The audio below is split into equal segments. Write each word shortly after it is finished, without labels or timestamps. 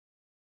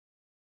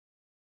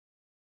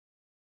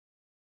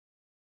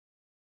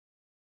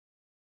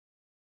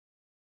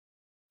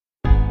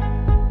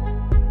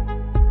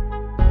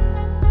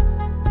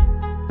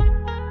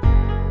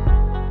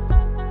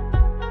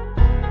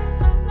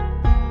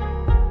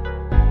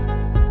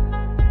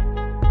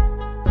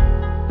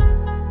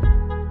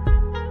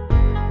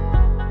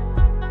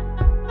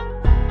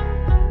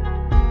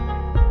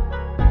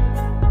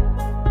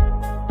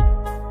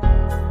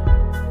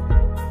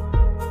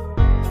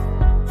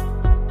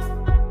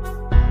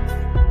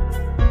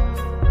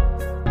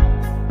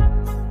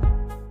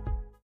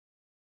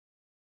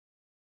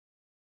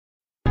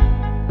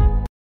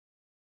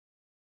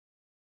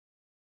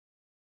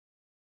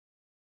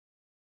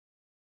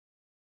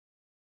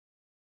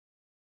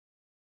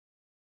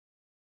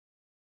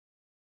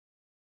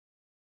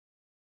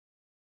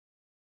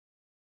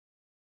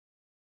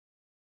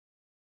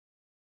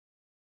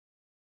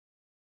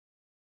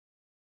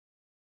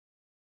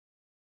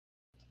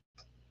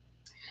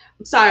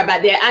Sorry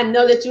about that. I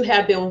know that you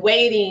have been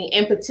waiting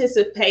and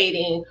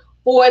participating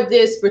for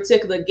this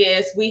particular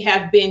guest. We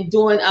have been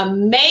doing a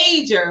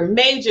major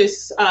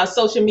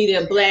social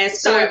media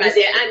blast. Sorry about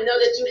that. I know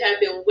that you have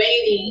been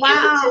waiting.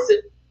 Wow.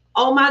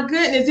 Oh my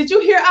goodness. Did you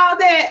hear all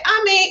that?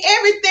 I mean,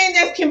 everything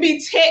that can be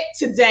tech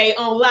today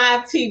on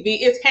live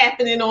TV is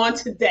happening on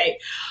today.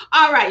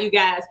 All right, you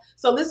guys.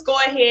 So let's go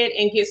ahead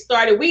and get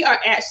started. We are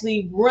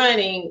actually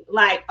running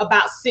like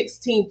about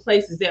 16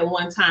 places at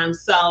one time.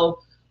 So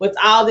with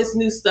all this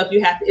new stuff,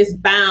 it's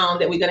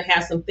bound that we're going to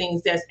have some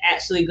things that's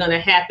actually going to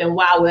happen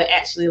while we're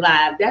actually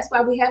live. That's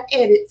why we have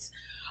edits.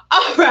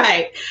 All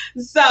right.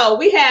 So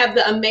we have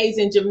the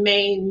amazing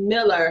Jermain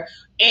Miller,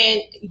 and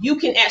you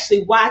can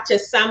actually watch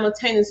us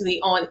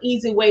simultaneously on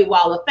Easy Way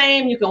Wall of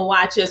Fame. You can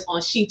watch us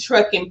on She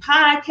Trucking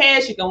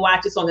Podcast. You can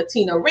watch us on the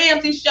Tina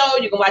Ramsay Show.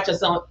 You can watch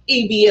us on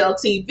EBL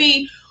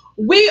TV.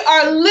 We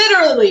are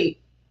literally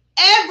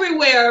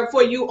everywhere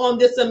for you on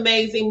this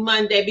amazing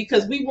Monday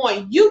because we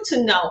want you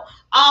to know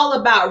all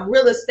about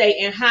real estate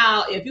and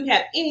how if you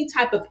have any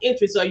type of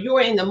interest or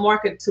you're in the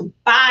market to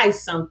buy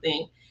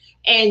something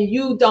and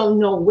you don't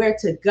know where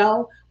to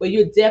go, well,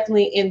 you're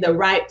definitely in the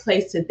right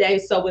place today.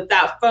 So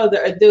without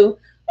further ado,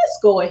 let's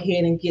go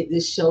ahead and get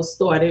this show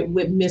started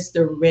with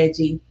Mr.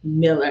 Reggie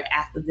Miller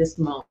after this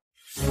moment.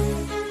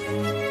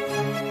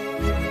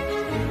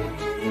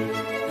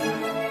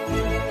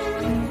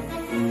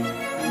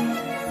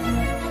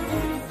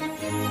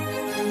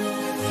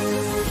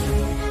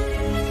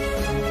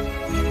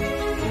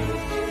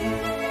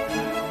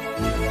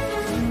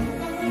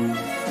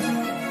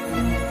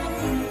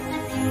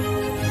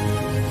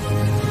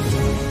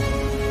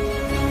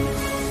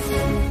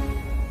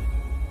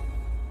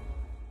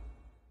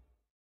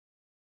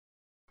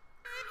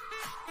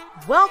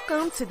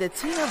 Welcome to the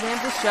Tina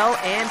Ramsay Show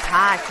and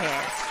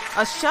Podcast,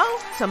 a show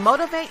to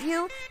motivate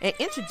you and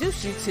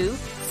introduce you to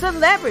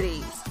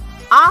celebrities,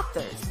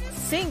 authors,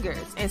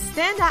 singers, and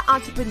standout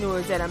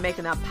entrepreneurs that are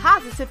making a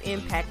positive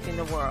impact in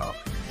the world.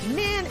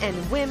 Men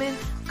and women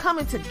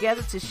coming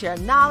together to share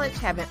knowledge,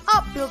 having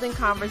upbuilding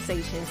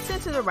conversations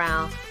centered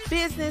around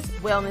business,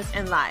 wellness,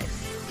 and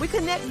life. We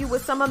connect you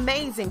with some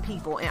amazing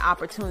people and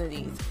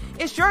opportunities.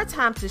 It's your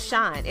time to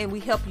shine, and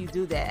we help you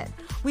do that.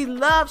 We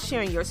love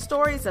sharing your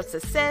stories of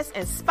success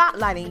and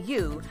spotlighting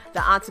you, the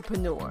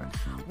entrepreneur.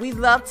 We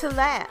love to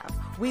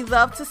laugh. We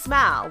love to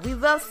smile. We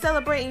love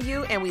celebrating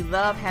you, and we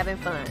love having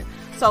fun.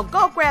 So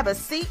go grab a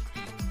seat,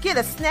 get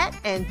a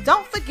snack, and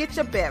don't forget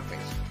your beverage.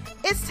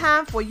 It's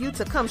time for you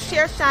to come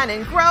share, shine,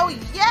 and grow.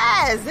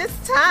 Yes,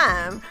 it's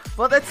time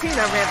for the Tina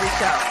Ramsay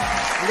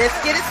Show.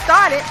 Let's get it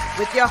started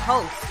with your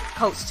host,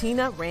 Coach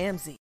Tina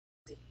Ramsay.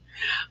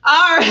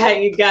 All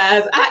right, you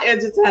guys, I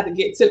just have to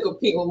get tickled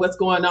pink with what's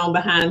going on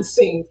behind the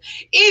scenes.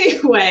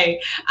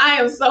 Anyway, I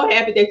am so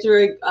happy that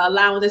you're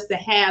allowing us to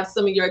have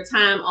some of your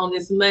time on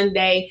this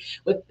Monday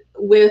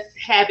with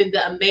having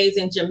the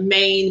amazing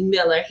Jermain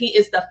Miller. He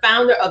is the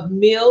founder of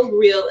Mill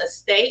Real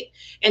Estate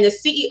and the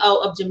CEO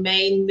of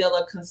Jermain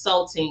Miller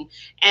Consulting.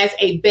 As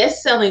a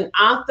best-selling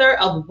author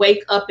of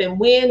Wake Up and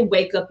Win,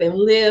 Wake Up and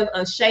Live,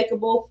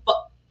 Unshakable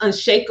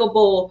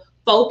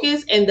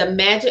Focus, and the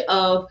Magic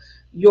of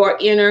Your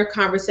Inner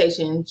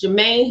Conversation.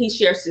 Jermain, he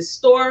shares his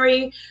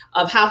story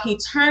of how he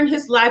turned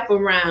his life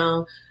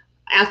around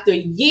after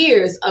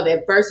years of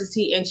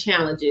adversity and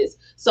challenges.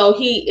 So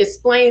he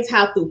explains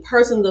how through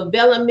personal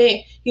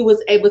development, he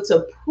was able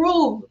to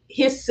prove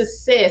his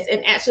success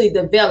and actually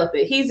develop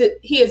it.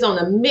 He is on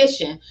a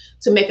mission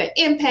to make an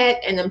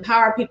impact and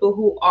empower people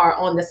who are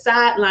on the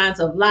sidelines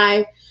of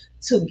life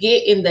to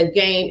get in the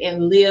game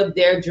and live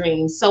their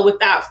dreams. So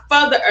without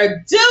further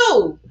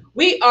ado,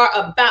 we are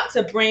about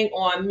to bring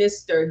on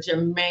Mr.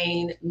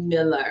 Jermain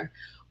Miller.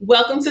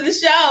 Welcome to the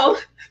show.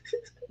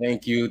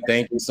 Thank you.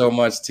 Thank you so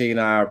much,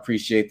 Tina. I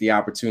appreciate the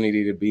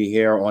opportunity to be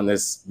here on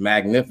this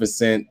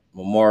magnificent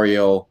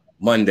Memorial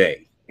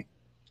Monday.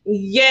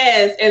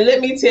 Yes, and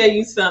let me tell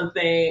you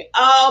something.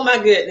 Oh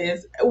my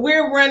goodness.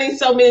 We're running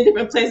so many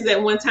different places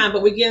at one time,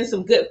 but we're getting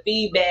some good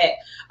feedback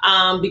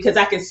because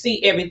I can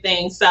see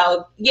everything.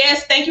 So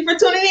yes, thank you for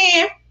tuning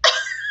in.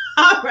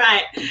 All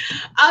right.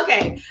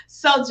 Okay.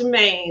 So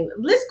Jermain,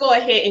 let's go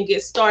ahead and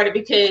get started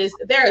because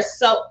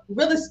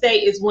real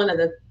estate is one of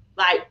the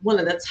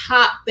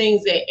top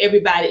things that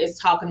everybody is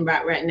talking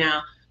about right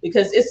now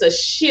because it's a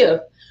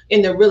shift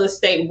in the real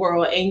estate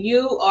world. And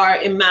you are,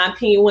 in my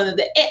opinion, one of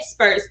the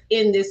experts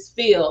in this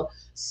field.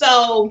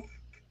 So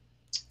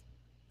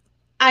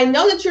I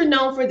know that you're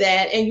known for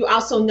that. And you're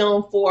also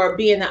known for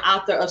being the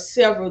author of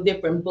several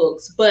different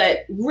books. But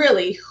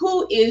really,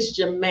 who is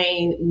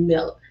Jermain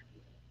Miller?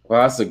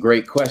 Well, that's a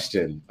great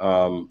question.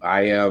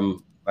 I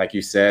am, like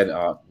you said,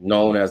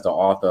 known as the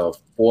author of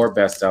 4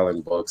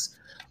 best-selling books,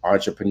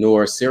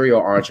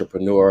 serial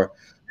entrepreneur.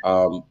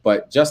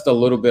 But just a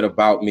little bit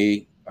about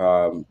me.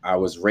 I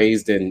was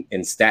raised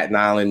in Staten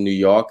Island, New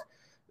York.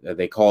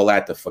 They call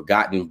that the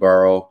Forgotten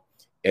Borough.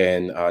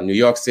 And New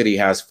York City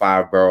has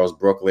 5 boroughs: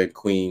 Brooklyn,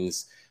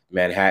 Queens,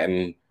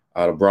 Manhattan,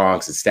 the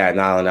Bronx, and Staten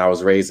Island. I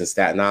was raised in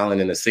Staten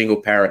Island in a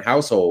single-parent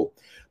household.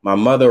 My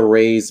mother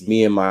raised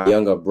me and my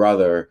younger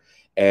brother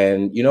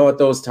And at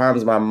those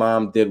times, my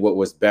mom did what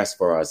was best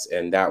for us.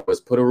 And that was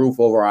put a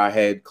roof over our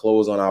head,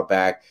 clothes on our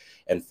back,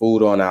 and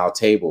food on our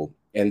table.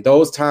 And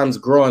those times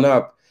growing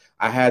up,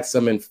 I had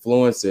some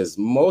influences.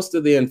 Most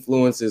of the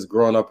influences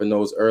growing up in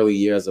those early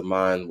years of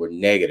mine were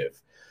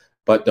negative.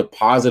 But the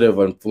positive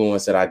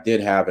influence that I did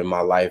have in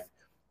my life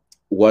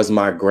was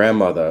my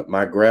grandmother.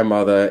 My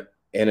grandmother,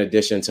 in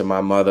addition to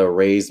my mother,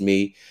 raised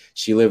me.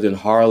 She lived in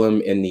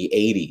Harlem in the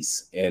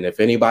 80s. And if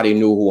anybody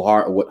knew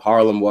what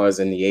Harlem was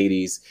in the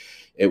 80s,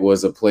 it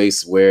was a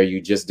place where you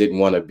just didn't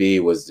want to be.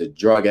 It was the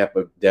drug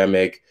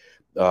epidemic,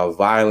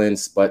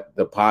 violence. But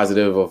the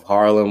positive of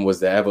Harlem was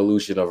the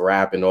evolution of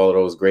rap and all of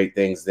those great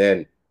things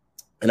then.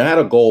 And I had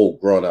a goal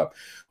growing up.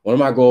 One of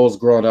my goals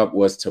growing up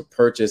was to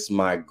purchase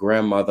my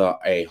grandmother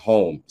a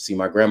home. See,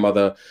 my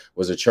grandmother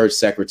was a church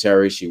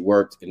secretary. She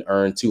worked and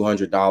earned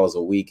 $200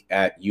 a week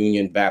at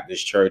Union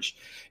Baptist Church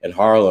in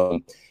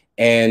Harlem.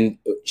 And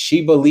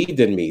she believed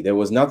in me. There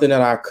was nothing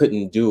that I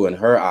couldn't do in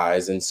her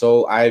eyes. And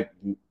so I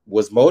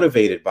was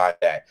motivated by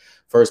that.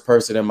 First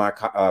person in my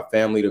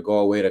family to go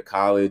away to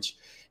college.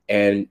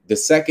 And the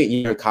second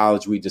year in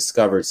college, we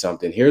discovered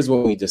something. Here's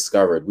what we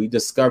discovered. We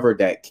discovered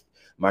that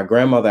my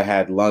grandmother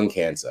had lung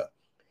cancer.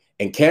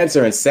 And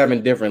cancer in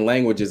 7 different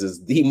languages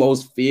is the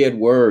most feared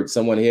word.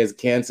 Someone hears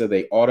cancer,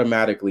 they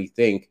automatically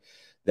think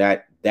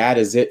that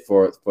is it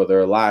for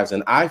their lives.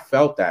 And I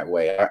felt that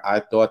way. I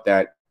thought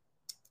that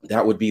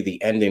would be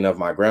the ending of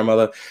my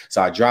grandmother.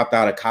 So I dropped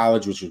out of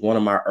college, which was one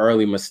of my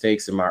early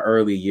mistakes in my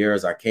early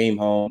years. I came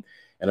home,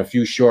 and a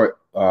few short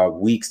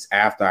weeks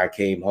after I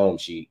came home,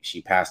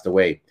 she passed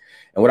away.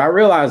 And what I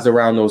realized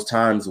around those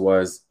times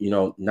was,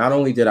 not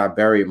only did I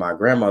bury my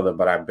grandmother,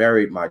 but I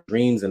buried my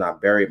dreams and I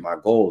buried my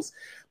goals.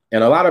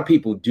 And a lot of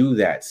people do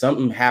that.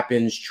 Something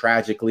happens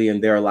tragically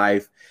in their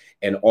life,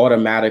 and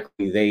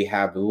automatically they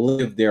have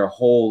lived their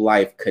whole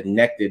life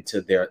connected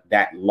to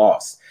that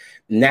loss.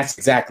 And that's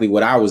exactly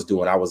what I was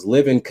doing. I was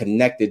living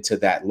connected to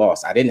that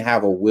loss. I didn't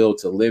have a will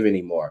to live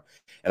anymore.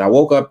 And I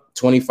woke up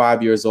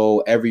 25 years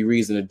old, every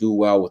reason to do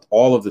well with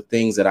all of the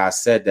things that I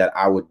said that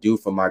I would do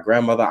for my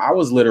grandmother. I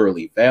was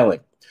literally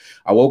failing.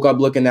 I woke up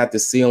looking at the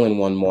ceiling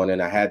one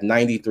morning. I had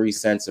 93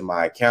 cents in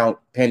my account,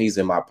 pennies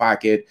in my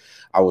pocket.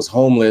 I was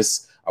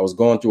homeless. I was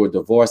going through a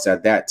divorce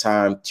at that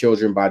time,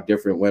 children by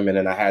different women,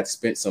 and I had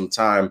spent some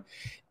time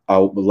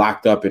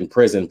locked up in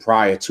prison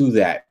prior to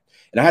that.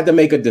 And I had to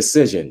make a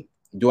decision.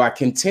 Do I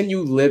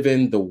continue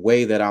living the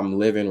way that I'm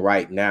living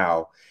right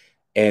now?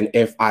 And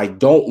if I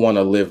don't want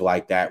to live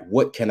like that,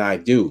 what can I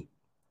do?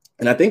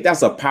 And I think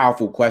that's a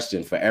powerful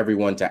question for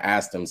everyone to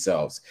ask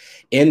themselves.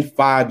 In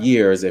 5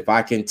 years, if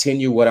I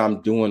continue what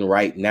I'm doing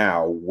right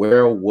now,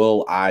 where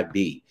will I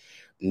be?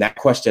 And that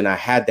question I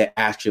had to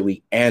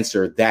actually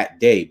answer that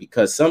day,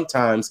 because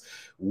sometimes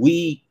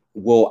we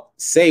will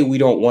say we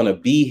don't want to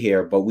be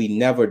here, but we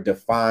never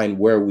define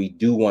where we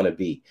do want to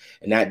be.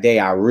 And that day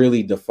I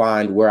really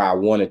defined where I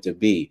wanted to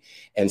be.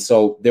 And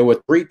so there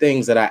were 3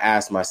 things that I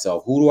asked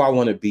myself: who do I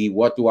want to be?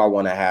 What do I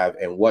want to have?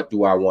 And what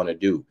do I want to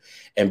do?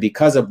 And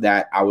because of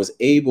that, I was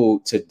able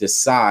to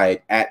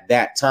decide at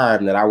that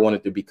time that I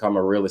wanted to become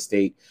a real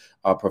estate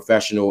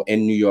professional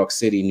in New York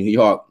City. New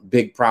York,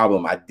 big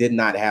problem. I did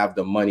not have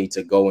the money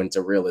to go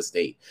into real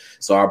estate.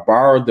 So I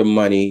borrowed the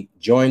money,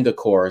 joined the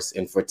course,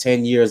 and for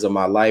 10 years of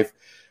my life,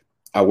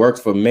 I worked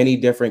for many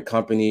different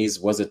companies,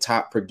 was a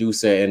top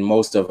producer in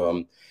most of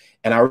them.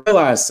 And I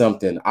realized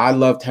something. I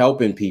loved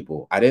helping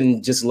people. I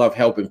didn't just love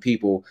helping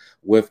people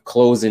with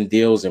closing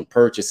deals and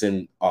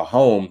purchasing a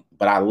home,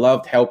 but I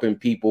loved helping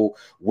people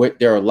with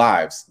their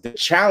lives. The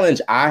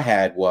challenge I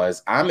had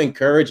was I'm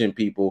encouraging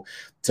people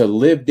to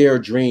live their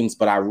dreams,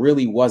 but I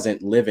really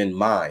wasn't living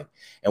mine.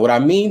 And what I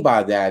mean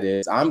by that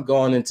is I'm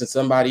going into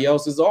somebody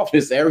else's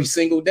office every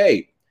single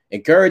day,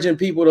 encouraging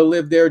people to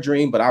live their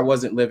dream, but I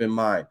wasn't living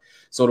mine.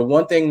 So the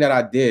one thing that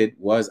I did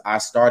was I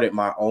started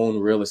my own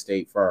real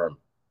estate firm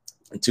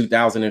in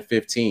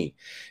 2015.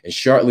 And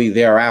shortly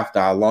thereafter,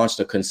 I launched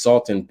a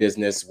consulting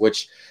business,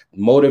 which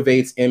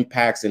motivates,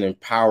 impacts, and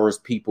empowers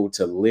people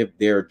to live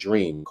their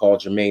dream,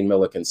 called Jermain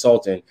Miller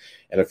Consulting.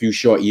 And a few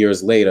short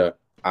years later,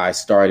 I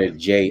started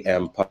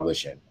JM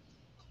Publishing.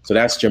 So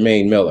that's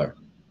Jermain Miller.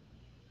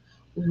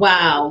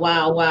 Wow,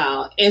 wow,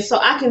 wow. And so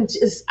I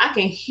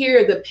can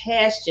hear the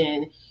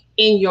passion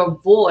in your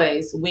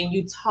voice when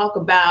you talk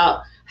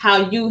about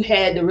how you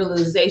had the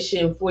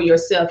realization for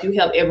yourself. You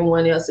help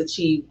everyone else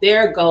achieve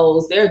their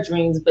goals, their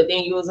dreams, but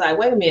then you was like,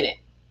 wait a minute,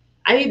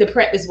 I need to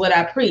practice what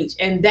I preach.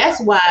 And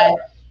that's why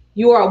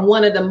you are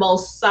one of the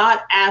most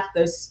sought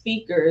after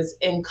speakers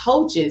and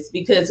coaches,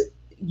 because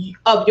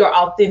of your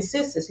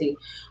authenticity.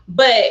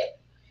 But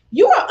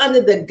you are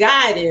under the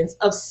guidance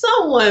of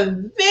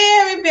someone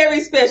very,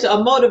 very special,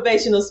 a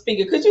motivational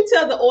speaker. Could you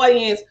tell the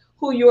audience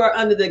who you are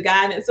under the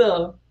guidance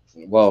of?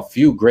 Well, a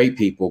few great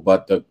people,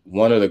 but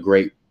one of the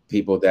great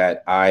people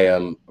that I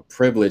am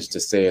privileged to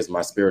say is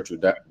my spiritual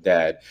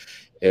dad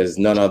is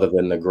none other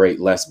than the great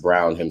Les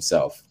Brown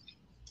himself.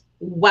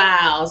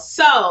 Wow.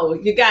 So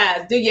you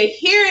guys, do you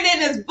hear it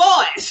in his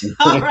voice?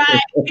 All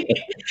right.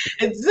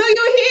 Do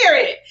you hear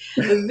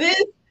it?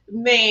 This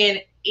man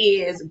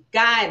is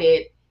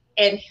guided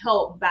and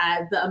helped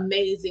by the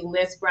amazing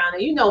Les Brown.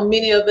 And you know,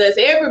 many of us,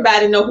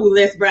 everybody know who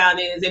Les Brown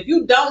is. If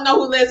you don't know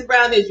who Les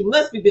Brown is, you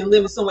must be been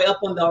living somewhere up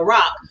under a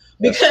rock,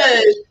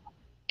 because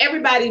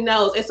everybody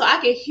knows. And so I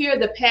can hear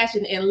the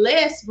passion, and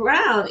Les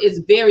Brown is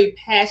very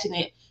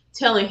passionate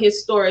telling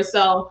his story.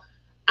 So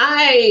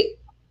I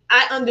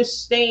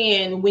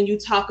understand when you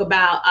talk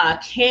about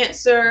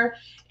cancer,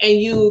 and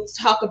you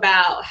talk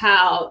about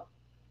how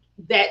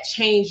that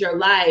changed your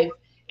life,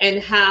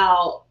 and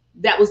how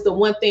that was the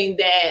one thing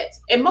that,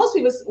 and most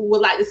people would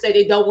like to say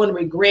they don't want to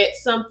regret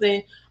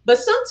something, but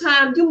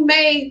sometimes you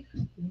may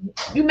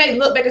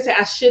look back and say,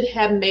 I should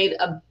have made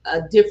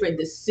a different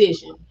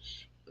decision.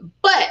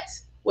 But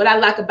what I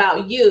like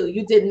about you,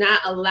 you did not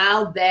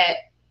allow that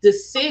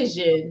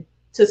decision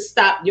to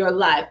stop your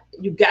life.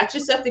 You got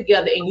yourself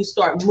together and you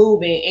start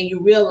moving, and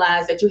you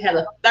realize that you had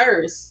a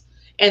thirst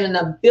and an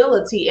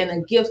ability and a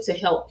gift to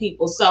help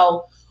people.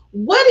 So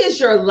what is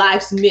your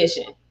life's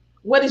mission?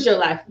 What is your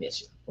life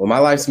mission? Well, my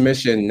life's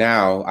mission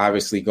now,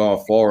 obviously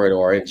going forward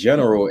or in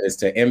general, is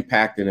to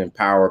impact and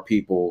empower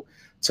people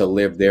to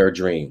live their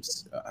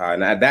dreams.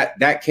 And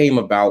that came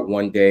about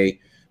one day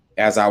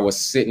as I was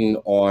sitting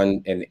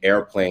on an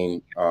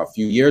airplane a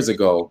few years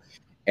ago,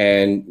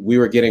 and we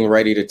were getting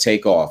ready to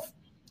take off.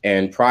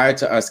 And prior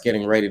to us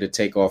getting ready to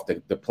take off,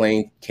 the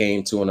plane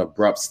came to an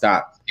abrupt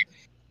stop.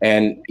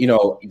 And, you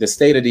know, the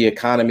state of the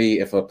economy,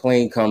 if a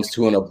plane comes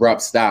to an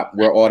abrupt stop,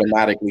 we're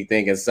automatically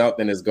thinking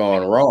something is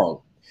going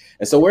wrong.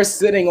 And so we're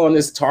sitting on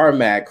this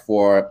tarmac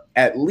for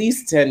at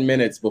least 10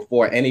 minutes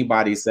before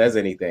anybody says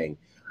anything.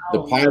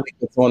 The pilot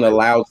gets on a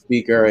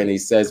loudspeaker and he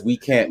says, we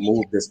can't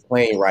move this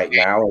plane right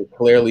now. And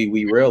clearly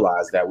we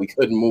realized that we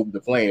couldn't move the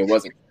plane. It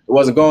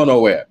wasn't going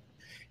nowhere.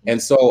 And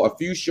so a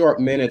few short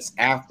minutes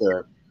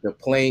after,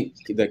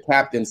 the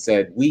captain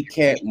said, we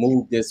can't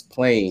move this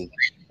plane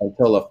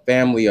until a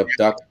family of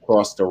ducks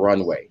crossed the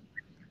runway.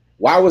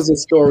 Why was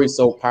this story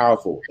so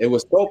powerful? It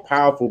was so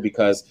powerful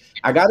because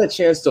I got a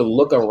chance to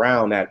look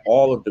around at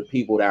all of the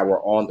people that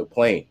were on the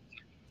plane.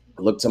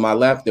 Look to my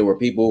left, there were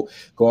people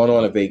going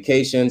on a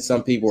vacation.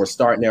 Some people were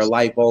starting their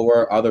life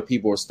over. Other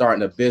people were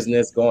starting a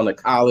business, going to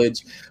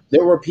college.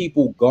 There were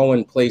people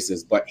going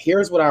places. But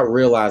here's what I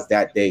realized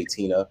that day,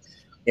 Tina.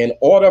 In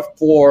order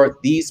for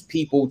these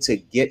people to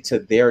get to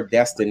their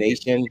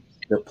destination,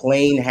 the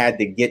plane had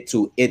to get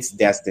to its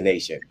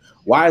destination.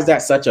 Why is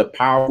that such a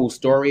powerful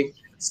story?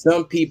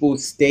 Some people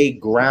stay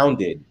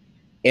grounded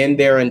in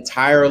their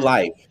entire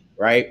life,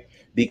 right?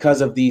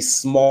 Because of these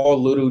small,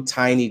 little,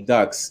 tiny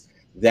ducks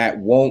that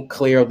won't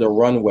clear the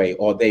runway,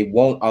 or they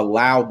won't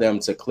allow them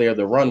to clear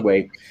the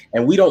runway.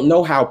 And we don't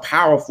know how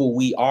powerful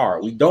we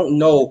are. We don't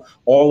know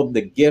all of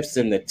the gifts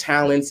and the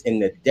talents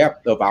and the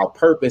depth of our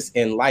purpose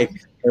in life.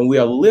 And we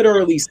are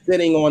literally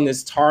sitting on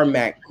this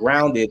tarmac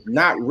grounded,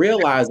 not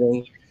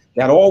realizing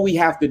that all we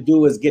have to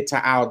do is get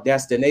to our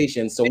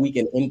destination so we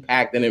can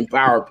impact and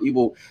empower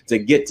people to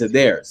get to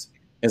theirs.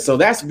 And so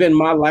that's been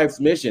my life's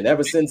mission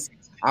ever since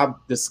I've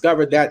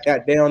discovered that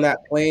day on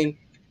that plane.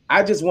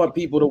 I just want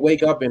people to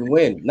wake up and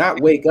win,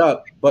 not wake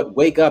up, but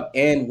wake up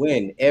and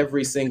win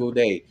every single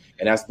day.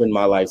 And that's been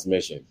my life's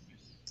mission.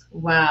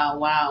 Wow,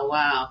 wow,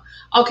 wow.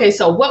 Okay,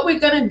 so what we're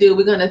going to do,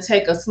 we're going to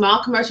take a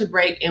small commercial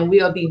break, and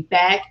we'll be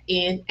back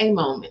in a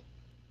moment.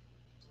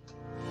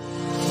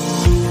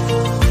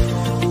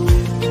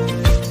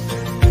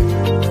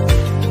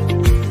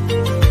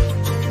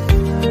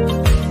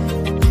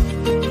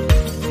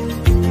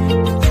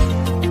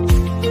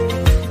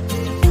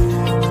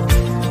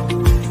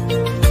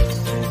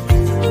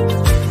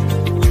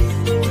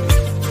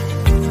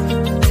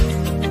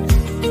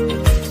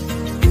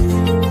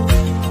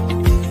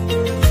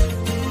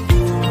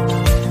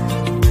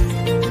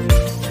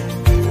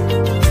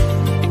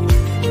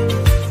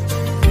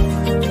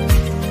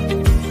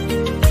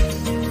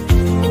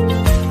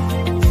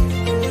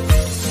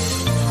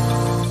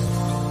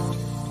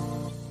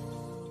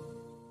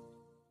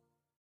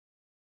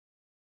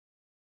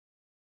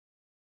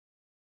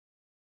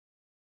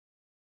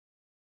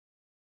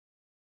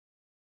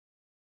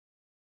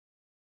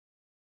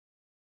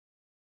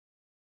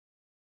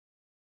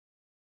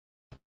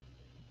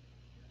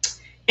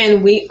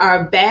 And we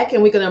are back,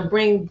 and we're going to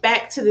bring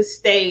back to the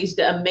stage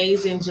the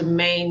amazing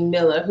Jermain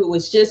Miller, who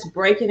was just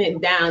breaking it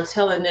down,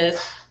 telling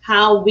us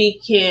how we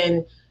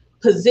can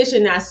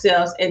position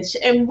ourselves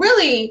and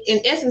really, in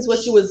essence,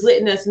 what you was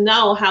letting us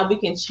know, how we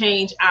can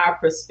change our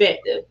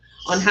perspective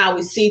on how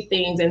we see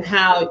things, and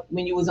how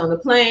when you was on the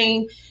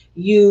plane,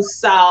 you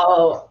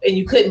saw and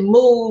you couldn't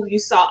move, you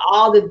saw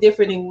all the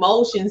different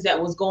emotions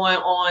that was going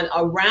on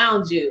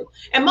around you.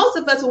 And most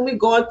of us, when we're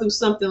going through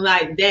something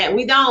like that,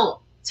 we don't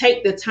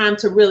take the time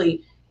to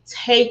really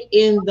take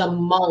in the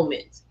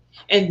moment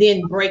and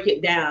then break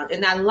it down.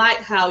 And I like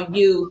how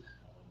you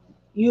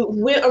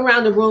went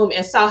around the room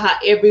and saw how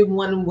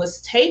everyone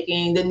was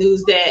taking the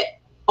news that,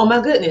 oh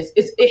my goodness,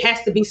 it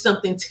has to be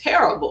something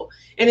terrible.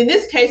 And in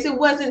this case, it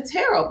wasn't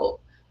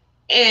terrible.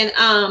 And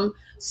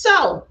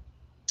so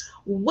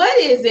what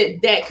is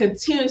it that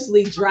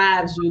continuously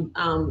drives you,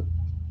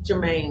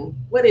 Jermain?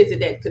 What is it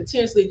that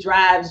continuously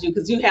drives you?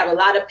 Because you have a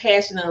lot of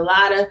passion and a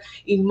lot of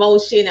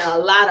emotion and a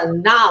lot of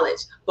knowledge.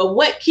 But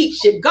what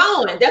keeps you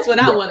going? That's what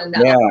I want to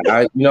know.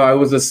 Yeah, it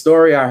was a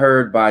story I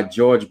heard by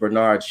George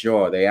Bernard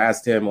Shaw. They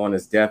asked him on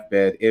his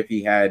deathbed if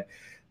he had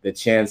the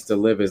chance to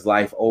live his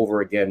life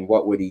over again,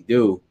 what would he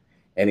do?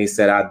 And he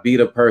said, I'd be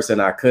the person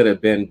I could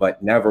have been,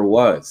 but never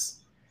was.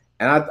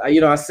 And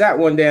I sat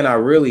one day and I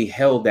really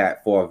held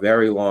that for a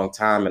very long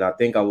time. And I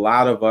think a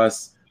lot of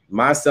us,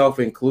 myself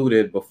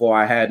included, before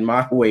I had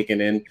my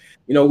awakening,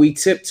 we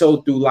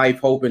tiptoed through life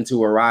hoping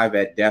to arrive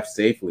at death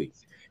safely.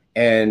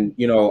 And,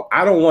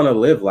 I don't want to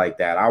live like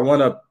that. I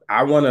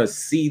want to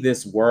see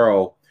this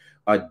world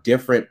a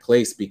different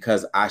place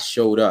because I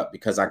showed up,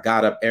 because I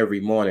got up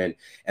every morning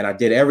and I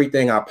did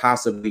everything I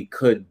possibly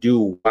could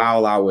do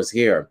while I was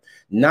here.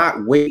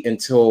 Not wait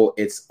until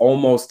it's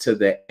almost to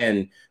the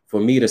end for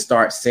me to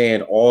start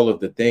saying all of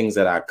the things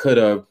that I could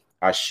have,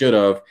 I should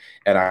have,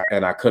 and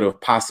I could have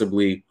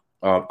possibly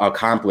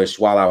accomplished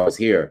while I was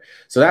here.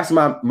 So that's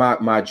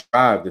my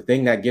drive. The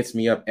thing that gets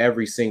me up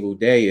every single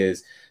day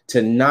is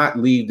to not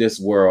leave this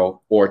world,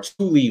 or to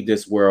leave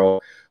this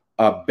world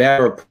a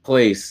better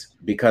place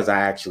because I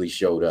actually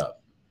showed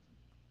up.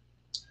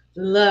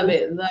 Love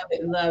it, love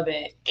it, love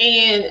it.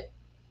 And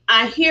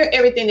I hear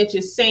everything that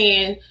you're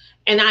saying,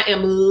 and I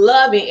am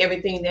loving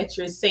everything that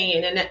you're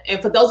saying.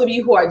 And for those of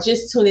you who are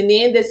just tuning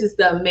in, this is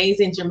the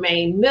amazing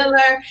Jermain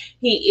Miller.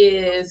 He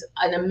is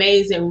an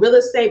amazing real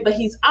estate, but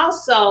he's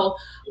also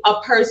a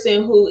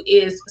person who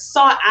is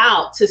sought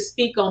out to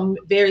speak on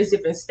various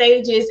different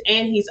stages.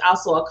 And he's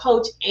also a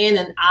coach and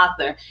an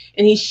author.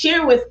 And he's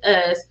sharing with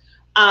us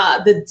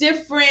the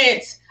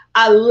different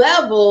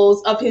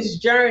levels of his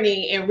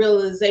journey and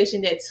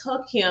realization that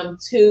took him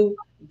to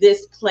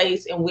this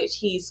place in which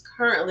he's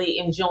currently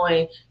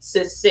enjoying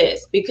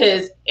success,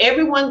 because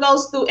everyone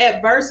goes through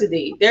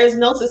adversity. There's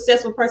no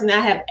successful person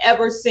I have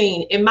ever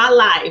seen in my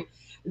life,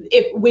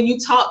 when you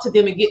talk to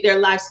them and get their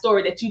life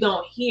story, that you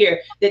don't hear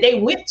that they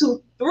went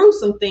through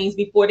some things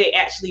before they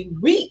actually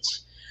reach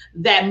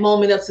that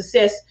moment of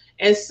success.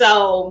 And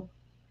so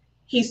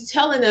he's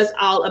telling us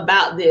all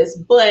about this.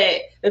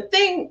 But the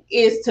thing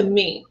is, to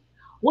me,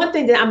 one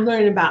thing that I'm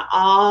learning about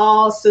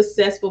all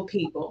successful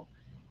people,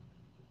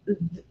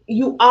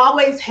 you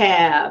always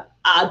have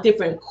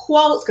different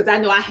quotes, because I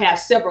know I have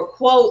several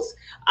quotes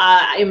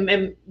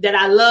that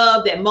I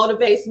love, that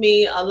motivates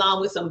me,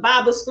 along with some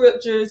Bible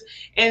scriptures.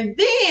 And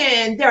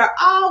then there are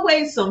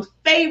always some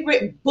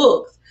favorite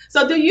books.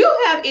 So do you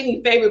have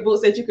any favorite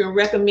books that you can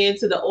recommend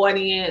to the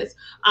audience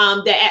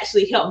that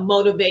actually help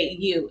motivate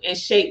you and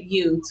shape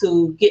you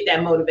to get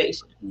that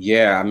motivation?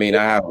 Yeah, I mean,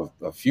 I have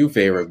a few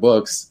favorite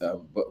books,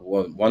 but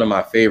one of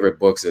my favorite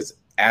books is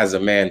As a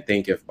Man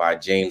Thinketh by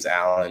James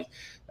Allen.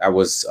 That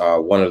was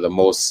one of the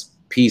most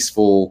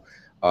peaceful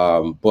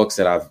books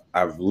that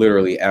I've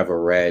literally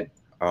ever read.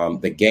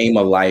 The Game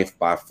of Life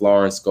by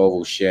Florence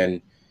Scovel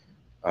Shinn.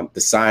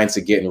 The Science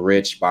of Getting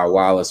Rich by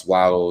Wallace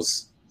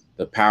Wattles.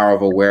 The Power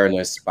of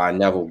Awareness by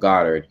Neville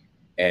Goddard,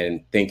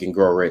 and Think and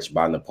Grow Rich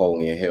by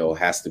Napoleon Hill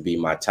has to be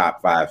my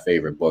top 5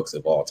 favorite books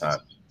of all time.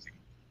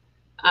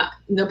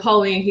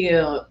 Napoleon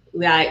Hill,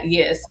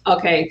 yes.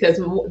 Okay.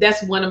 Because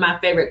that's one of my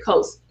favorite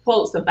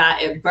quotes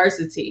about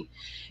adversity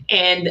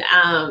and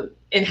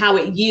how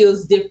it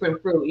yields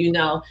different fruit,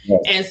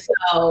 Yes. And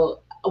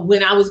so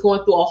when I was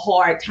going through a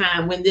hard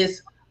time, when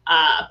this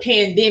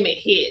pandemic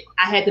hit,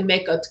 I had to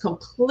make a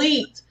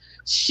complete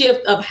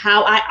shift of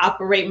how I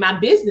operate my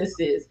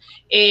businesses,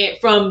 and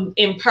from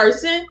in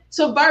person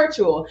to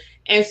virtual.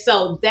 And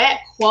so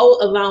that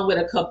quote, along with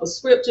a couple of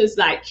scriptures,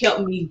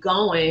 kept me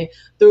going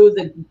through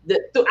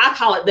I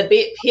call it the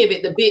big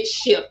pivot, the big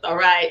shift. All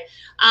right.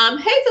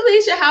 Hey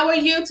Felicia, how are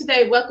you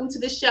today? Welcome to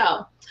the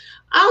show.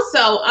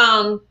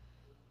 Also,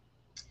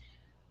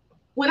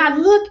 when I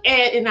look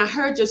at and I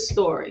heard your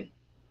story,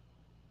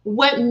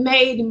 what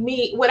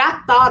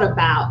I thought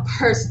about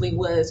personally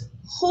was,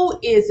 who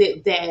is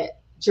it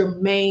that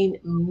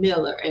Jermain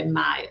Miller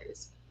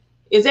admires?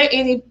 Is there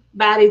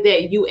anybody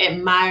that you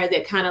admire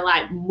that kind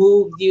of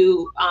moved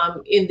you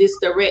in this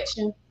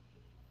direction?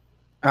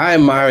 I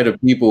admire the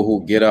people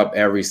who get up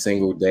every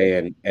single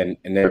day and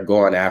they're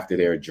going after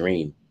their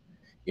dream.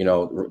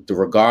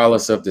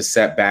 Regardless of the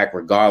setback,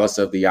 regardless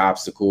of the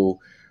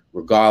obstacle,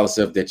 regardless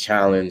of the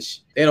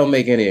challenge, they don't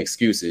make any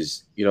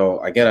excuses.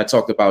 Again, I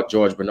talked about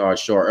George Bernard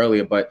Shaw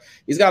earlier, but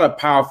he's got a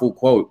powerful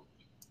quote.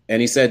 And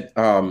he said,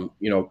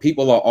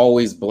 people are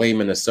always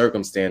blaming the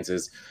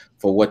circumstances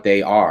for what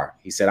they are.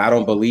 He said, I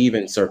don't believe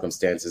in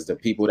circumstances. The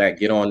people that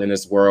get on in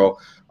this world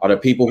are the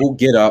people who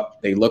get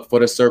up, they look for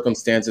the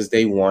circumstances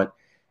they want.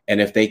 And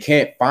if they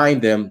can't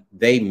find them,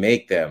 they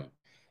make them.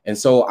 And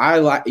so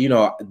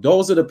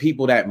those are the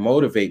people that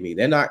motivate me.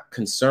 They're not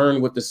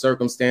concerned with the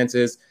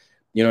circumstances.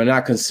 They're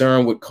not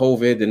concerned with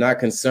COVID. They're not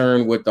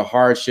concerned with the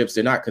hardships.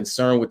 They're not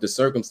concerned with the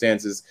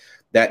circumstances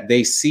that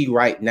they see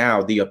right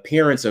now, the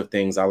appearance of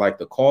things, I like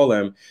to call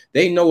them.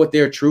 They know what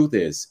their truth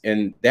is,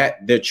 and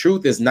that their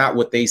truth is not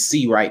what they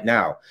see right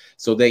now.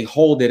 So they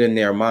hold it in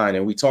their mind.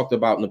 And we talked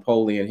about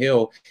Napoleon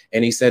Hill,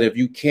 and he said, if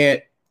you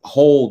can't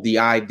hold the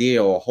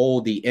idea or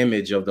hold the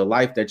image of the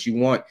life that you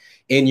want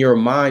in your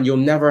mind, you'll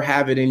never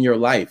have it in your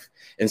life.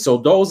 And so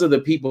those are the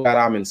people that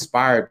I'm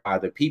inspired by,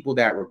 the people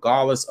that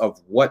regardless of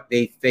what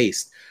they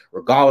faced,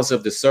 regardless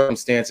of the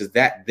circumstances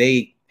that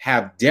they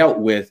have dealt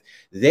with,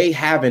 they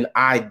have an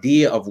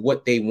idea of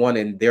what they want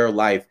in their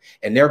life,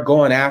 and they're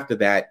going after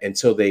that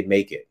until they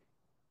make it.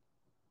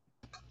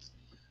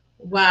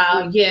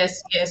 Wow.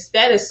 Yes,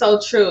 that is so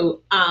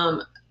true.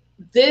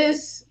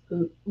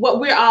 What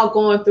we're all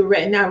going through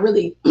right now,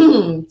 really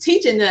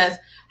teaching us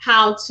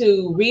how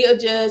to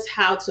readjust,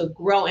 how to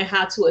grow, and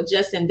how to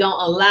adjust, and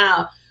don't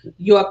allow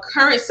your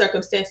current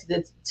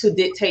circumstances to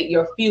dictate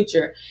your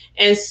future.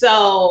 And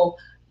so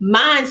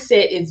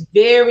mindset is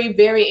very,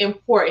 very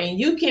important.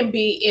 You can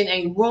be in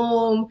a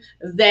room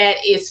that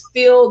is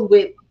filled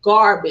with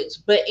garbage,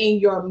 but in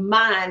your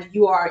mind,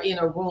 you are in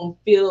a room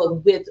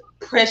filled with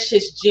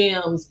precious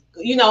gems,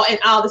 and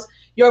all this.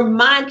 Your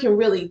mind can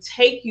really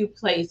take you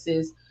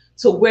places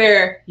to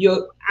where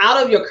you're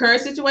out of your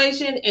current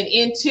situation and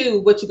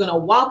into what you're going to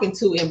walk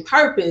into in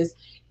purpose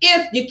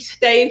if you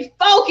stay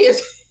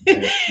focused.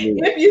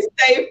 If you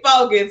stay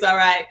focused. All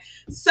right.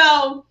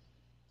 So,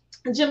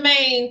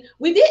 Jermain,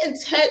 we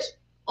didn't touch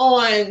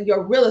on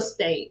your real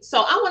estate. So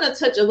I want to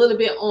touch a little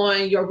bit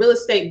on your real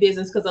estate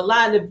business, because a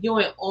lot of the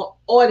viewing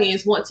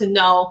audience want to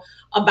know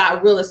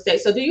about real estate.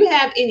 So do you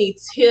have any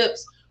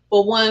tips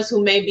for ones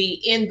who may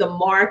be in the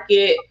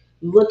market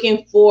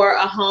looking for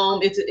a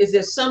home? Is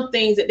there some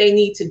things that they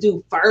need to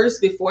do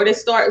first before they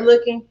start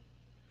looking?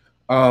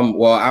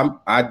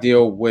 Well, I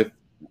deal with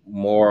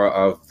more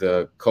of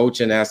the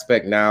coaching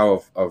aspect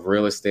now of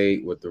real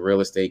estate with the real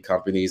estate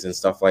companies and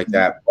stuff like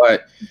that.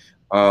 But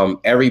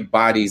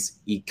everybody's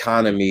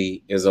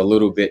economy is a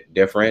little bit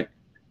different.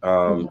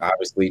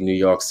 Obviously, New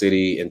York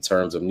City, in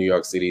terms of New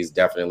York City, is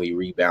definitely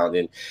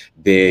rebounding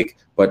big,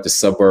 but the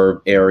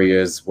suburb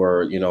areas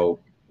were,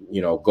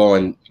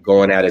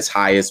 going at its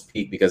highest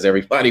peak because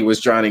everybody was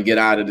trying to get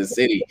out of the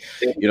city.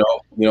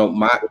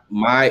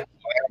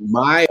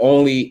 My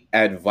only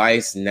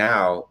advice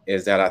now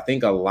is that I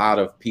think a lot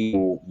of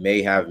people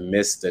may have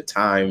missed the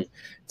time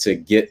to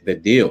get the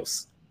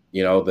deals.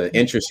 The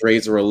interest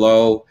rates were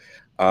low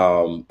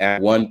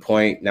at one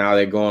point. Now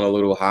they're going a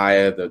little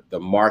higher. The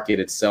market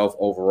itself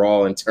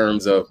overall, in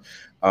terms of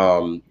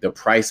the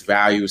price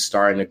value, is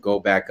starting to go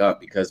back up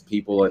because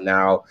people are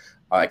now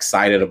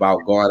excited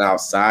about going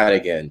outside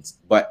again.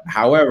 But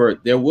however,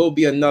 there will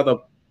be another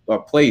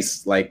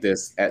place like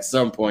this at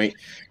some point,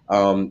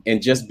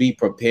 and just be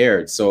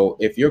prepared. So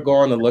if you're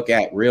going to look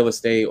at real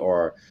estate,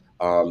 or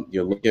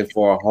you're looking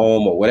for a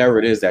home, or whatever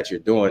it is that you're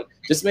doing,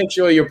 just make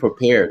sure you're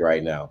prepared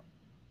right now.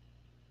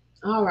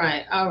 All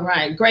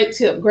right. Great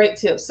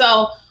tip.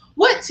 So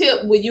what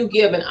tip would you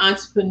give an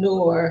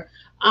entrepreneur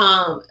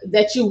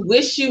that you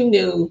wish you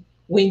knew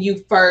when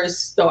you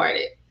first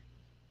started?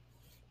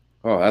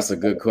 Oh, that's a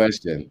good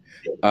question.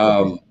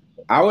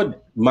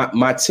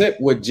 My tip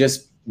would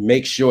just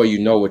make sure you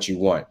know what you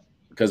want,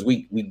 because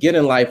we get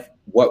in life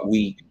what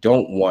we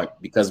don't want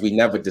because we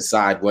never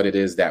decide what it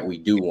is that we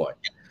do want.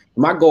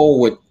 My goal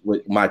with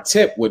my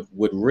tip would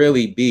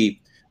really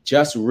be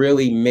just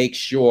really make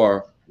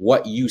sure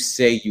what you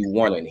say you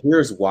want. And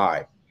here's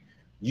why.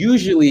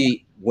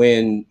 Usually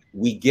when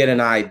we get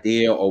an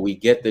idea, or we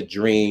get the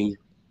dream,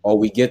 or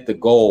we get the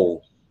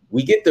goal,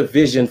 we get the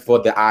vision for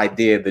the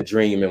idea, the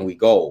dream, and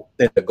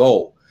the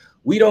goal.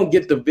 We don't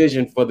get the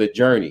vision for the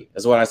journey.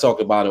 That's what I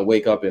talked about in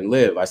Wake Up and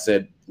Live. I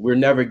said, we're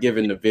never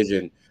given the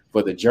vision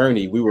for the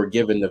journey. We were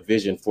given the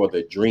vision for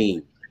the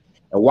dream.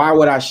 And why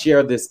would I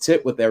share this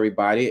tip with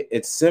everybody?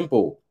 It's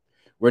simple.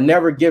 We're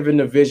never given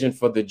the vision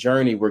for the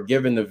journey. We're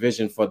given the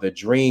vision for the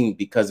dream,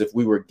 because if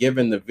we were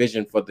given the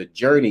vision for the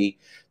journey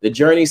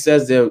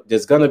says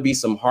there's going to be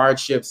some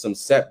hardships, some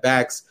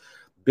setbacks.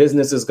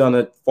 Business is going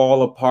to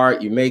fall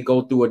apart. You may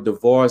go through a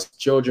divorce.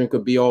 Children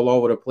could be all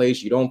over the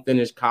place. You don't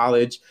finish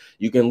college.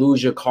 You can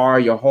lose your car,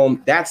 your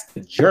home. That's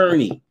the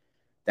journey.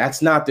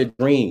 That's not the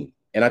dream.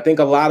 And I think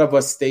a lot of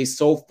us stay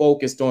so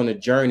focused on the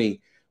journey,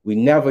 we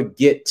never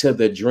get to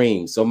the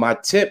dream. So my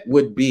tip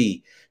would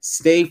be,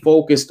 stay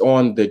focused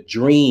on the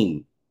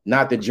dream,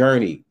 not the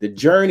journey. The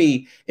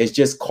journey is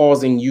just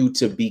causing you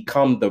to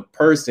become the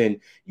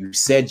person you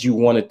said you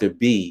wanted to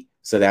be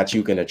so that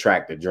you can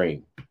attract the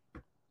dream.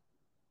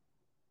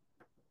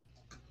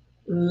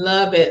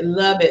 Love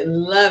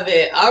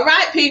it. All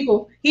right,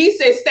 people. He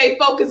said, stay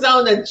focused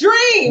on the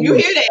dream. You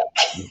hear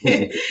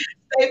that?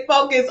 Stay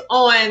focused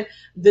on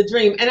the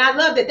dream. And I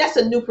love that. That's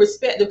a new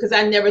perspective, because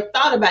I never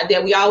thought about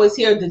that. We always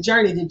hear the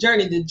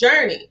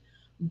journey.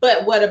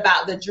 But what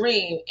about the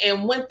dream?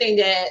 And one thing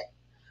that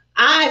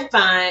I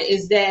find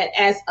is that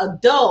as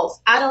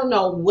adults, I don't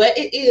know what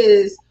it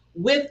is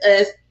with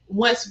us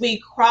once we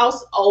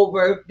cross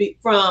over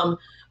from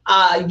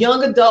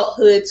young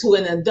adulthood to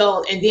an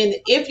adult. And then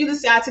if you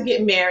decide to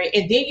get married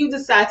and then you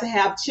decide to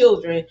have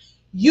children,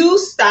 you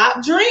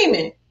stop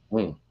dreaming.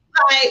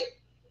 Like,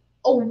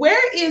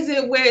 where is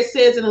it where it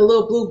says in a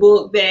little blue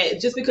book that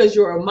just because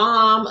you're a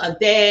mom, a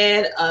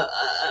dad,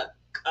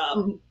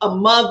 a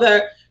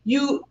mother,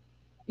 you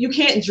you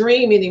can't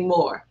dream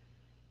anymore.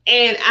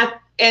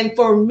 And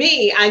for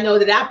me, I know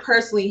that I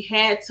personally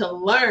had to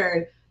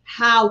learn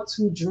how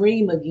to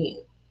dream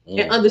again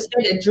and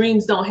understand that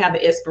dreams don't have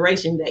an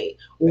expiration date.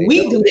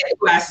 We do that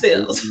to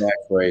ourselves.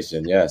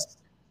 Expiration, yes.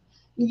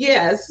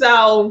 Yeah.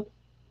 So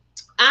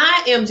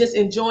I am just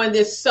enjoying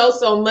this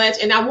so much.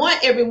 And I want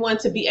everyone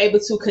to be able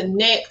to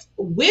connect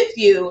with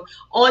you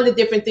on the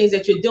different things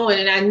that you're doing.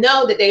 And I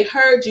know that they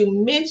heard you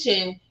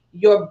mention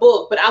your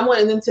book, but I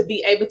wanted them to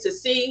be able to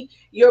see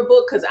your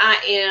book because I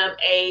am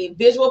a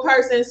visual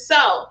person.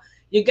 So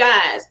you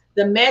guys,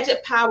 The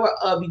Magic Power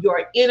of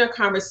Your Inner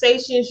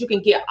Conversations, you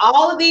can get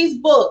all of these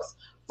books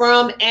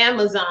from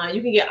Amazon.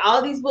 You can get all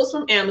of these books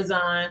from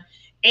Amazon.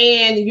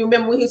 And you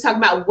remember when he was talking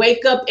about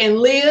Wake Up and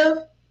Live?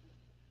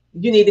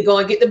 You need to go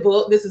and get the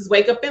book. This is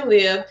Wake Up and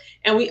Live.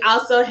 And we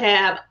also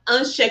have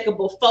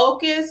Unshakable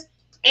Focus.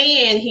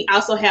 And he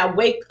also have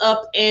Wake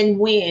Up and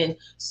Win.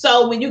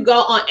 So when you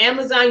go on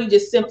Amazon, you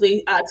just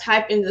simply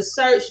type in the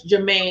search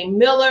Jermain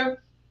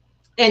Miller,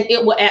 and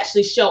it will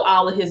actually show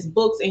all of his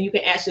books, and you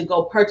can actually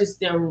go purchase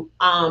them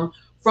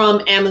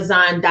from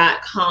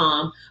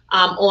Amazon.com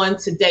on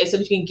today, so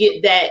you can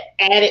get that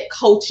added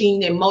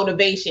coaching and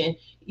motivation.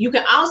 You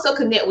can also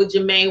connect with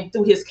Jermain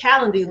through his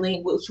Calendly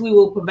link, which we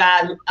will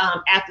provide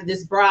after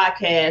this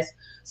broadcast,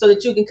 so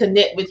that you can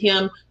connect with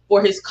him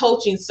for his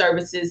coaching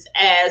services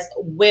as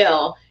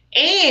well.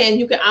 And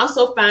you can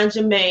also find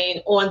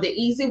Jermain on the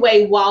Easy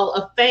Way Wall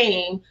of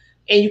Fame,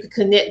 and you can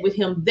connect with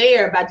him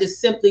there by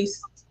just simply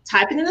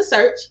typing in the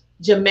search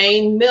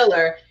Jermain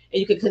Miller,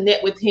 and you can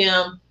connect with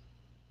him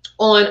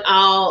on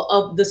all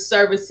of the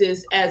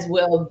services as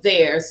well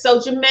there. So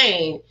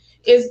Jermain,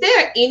 is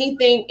there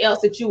anything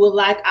else that you would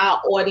like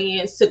our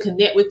audience to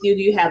connect with you?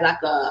 Do you have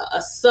like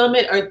a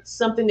summit or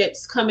something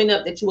that's coming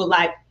up that you would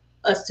like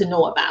us to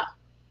know about?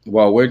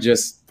 Well, we're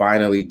just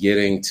finally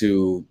getting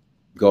to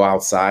go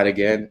outside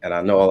again. And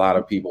I know a lot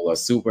of people are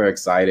super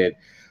excited.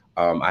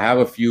 I have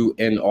a few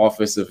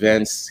in-office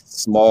events,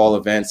 small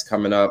events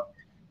coming up,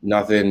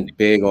 nothing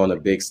big on a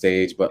big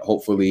stage, but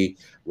hopefully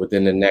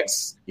within the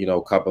next,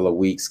 couple of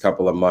weeks,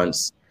 couple of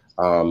months,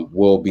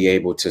 we'll be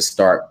able to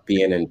start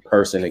being in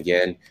person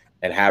again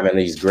and having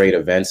these great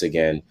events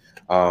again.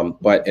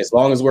 But as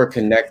long as we're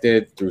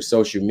connected through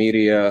social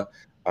media,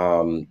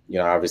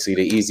 obviously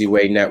the Easy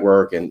Way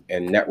Network and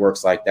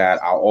networks like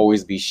that, I'll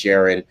always be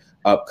sharing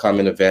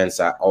upcoming events.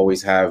 I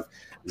always have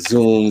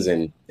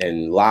Zooms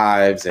and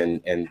lives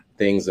and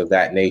things of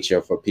that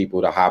nature for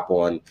people to hop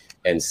on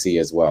and see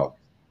as well.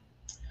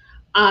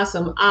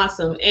 Awesome.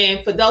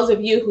 And for those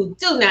of you who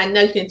do not know,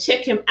 you can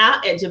check him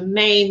out at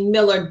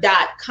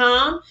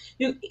JermainMiller.com.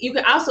 You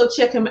can also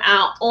check him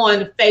out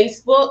on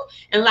Facebook.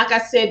 And like I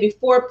said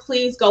before,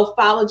 please go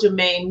follow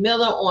Jermain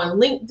Miller on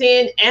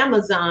LinkedIn,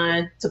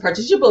 Amazon to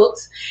purchase your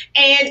books,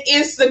 and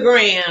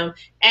Instagram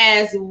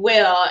as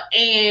well.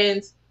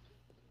 And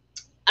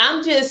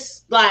I'm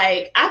just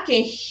like, I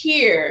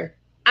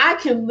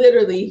can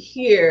literally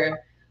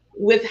hear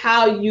with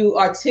how you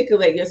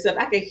articulate yourself.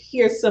 I could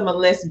hear some of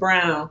Les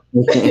Brown.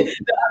 It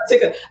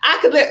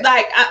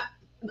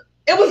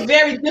was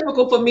very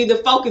difficult for me to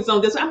focus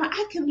on this. I'm like,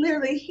 I can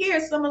literally hear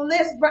some of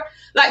Les Brown,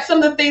 like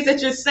some of the things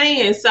that you're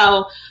saying.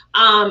 So,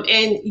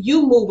 and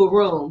you move a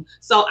room.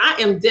 So I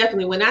am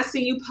definitely, when I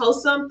see you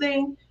post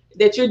something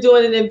that you're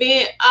doing an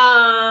event,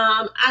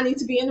 I need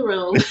to be in the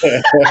room.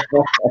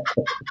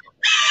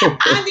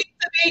 I need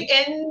to be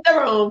in the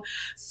room.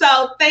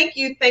 So thank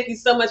you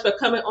so much for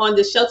coming on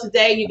the show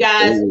today, you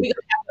guys. We're gonna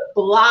have a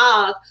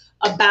blog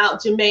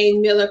about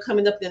Jermain Miller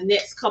coming up in the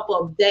next couple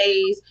of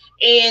days,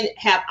 and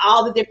have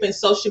all the different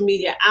social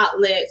media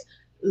outlets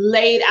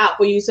laid out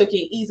for you, so you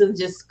can easily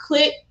just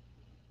click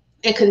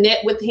and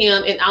connect with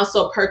him, and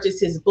also purchase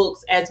his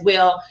books as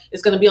well.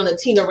 It's going to be on the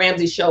Tina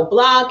Ramsay Show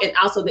blog, and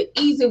also the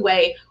Easy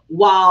Way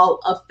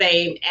Wall of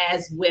Fame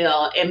as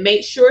well. And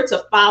make sure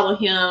to follow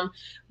him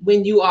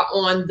when you are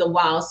on the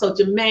wall. So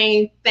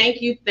Jermain,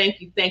 thank you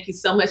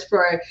so much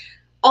for,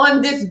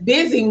 on this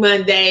busy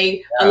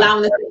Monday,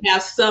 allowing us to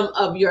have some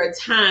of your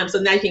time. So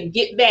now you can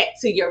get back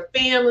to your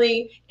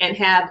family and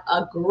have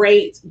a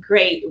great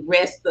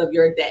rest of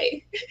your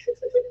day.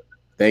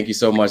 Thank you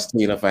so much,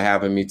 Tina, for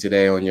having me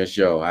today on your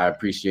show. I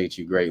appreciate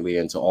you greatly.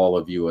 And to all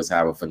of you,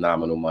 have a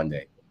phenomenal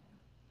Monday.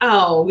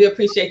 Oh, we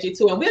appreciate you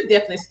too. And we'll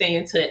definitely stay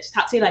in touch.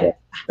 Talk to you later.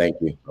 Thank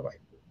you. Bye-bye.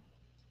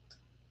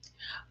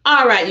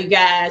 All right, you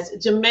guys,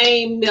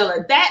 Jermain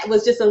Miller. That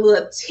was just a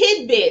little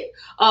tidbit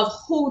of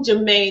who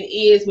Jermain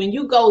is. When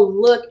you go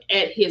look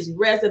at his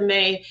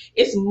resume,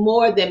 it's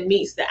more than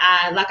meets the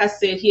eye. Like I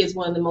said, he is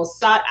one of the most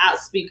sought out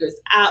speakers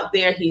out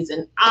there. He's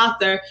an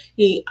author.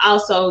 He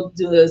also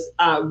does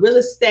real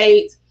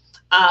estate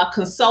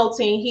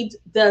consulting. He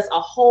does a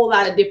whole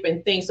lot of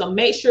different things. So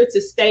make sure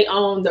to stay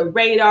on the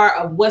radar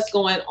of what's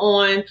going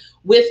on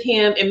with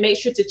him, and make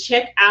sure to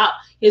check out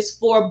his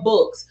 4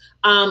 books.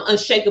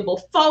 Unshakable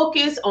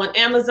Focus on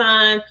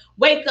Amazon,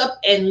 Wake Up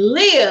and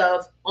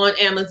Live on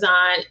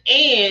Amazon,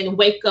 and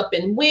Wake Up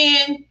and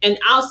Win, and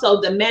also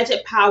The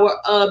Magic Power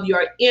of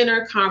Your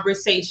Inner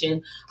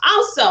Conversation.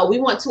 Also, we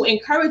want to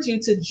encourage you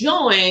to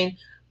join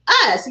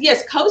Us,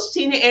 yes, Coach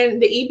Tina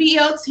and the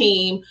EBL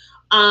team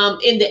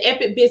in the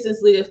Epic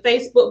Business Leader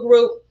Facebook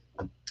group,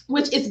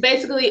 which is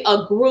basically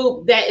a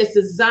group that is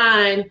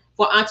designed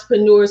for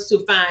entrepreneurs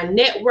to find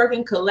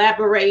networking,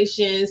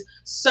 collaborations,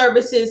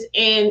 services,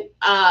 and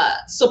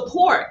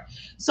support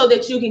so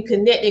that you can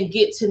connect and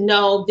get to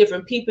know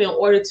different people in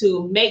order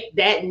to make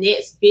that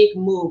next big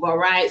move. All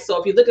right. So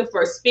if you're looking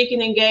for a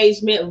speaking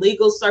engagement,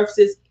 legal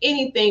services,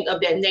 anything of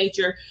that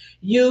nature,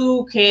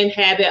 you can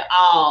have it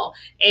all.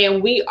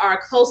 And we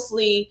are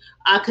closely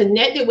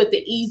connected with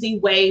the Easy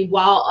Way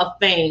Wall of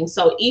Fame.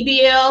 So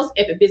EBLs,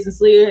 Epic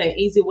Business Leader, and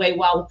Easy Way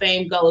Wall of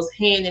Fame goes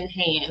hand in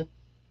hand.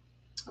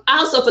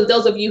 Also, for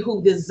those of you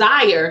who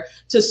desire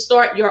to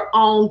start your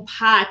own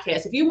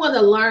podcast, if you want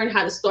to learn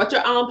how to start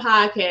your own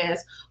podcast,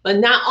 but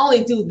not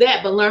only do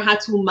that, but learn how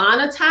to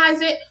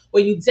monetize it,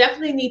 well, you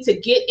definitely need to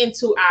get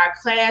into our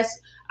class.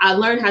 I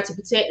Learn How to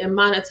Protect and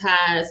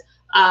Monetize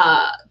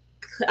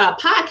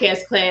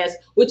podcast class,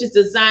 which is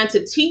designed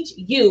to teach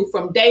you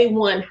from day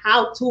one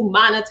how to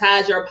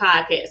monetize your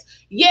podcast.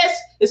 Yes,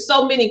 there's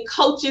so many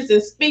coaches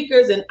and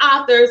speakers and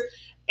authors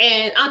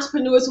and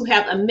entrepreneurs who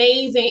have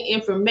amazing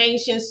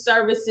information,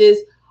 services,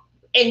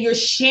 and you're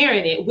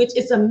sharing it, which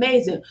is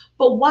amazing.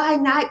 But why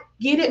not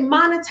get it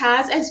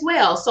monetized as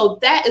well? So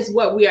that is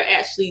what we are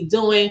actually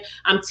doing.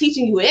 I'm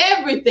teaching you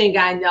everything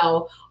I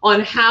know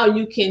on how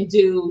you can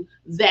do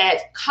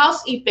that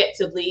cost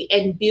effectively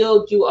and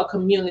build you a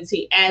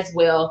community as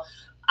well.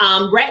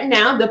 Right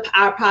now,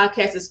 our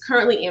podcast is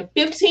currently in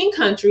 15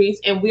 countries,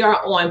 and we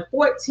are on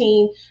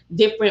 14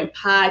 different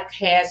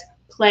podcast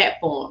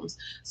platforms.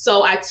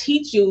 So I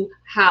teach you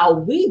how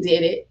we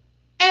did it,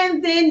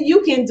 and then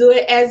you can do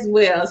it as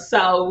well.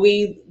 So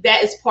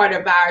that is part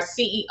of our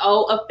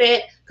CEO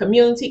effect,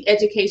 community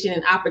education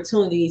and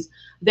opportunities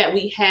that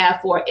we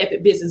have for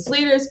Epic Business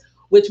Leaders,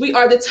 which we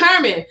are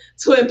determined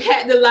to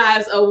impact the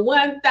lives of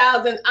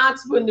 1,000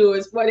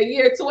 entrepreneurs for the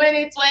year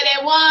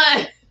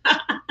 2021.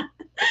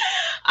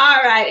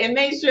 All right, and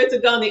make sure to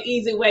go on the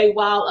Easy Way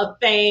Wall of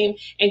Fame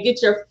and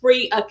get your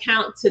free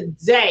account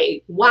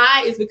today.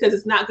 Why? Is because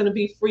it's not going to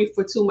be free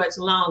for too much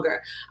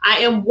longer. I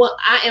am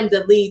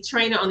the lead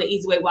trainer on the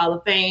Easy Way Wall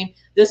of Fame,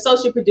 the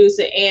social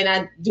producer, and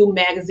I do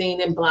magazine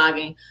and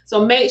blogging.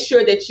 So make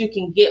sure that you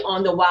can get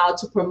on the wall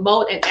to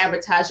promote and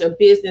advertise your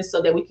business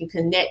so that we can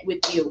connect with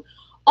you.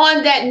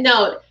 On that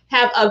note,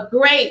 have a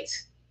great,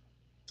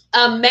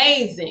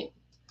 amazing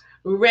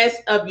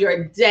rest of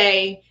your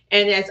day.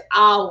 And as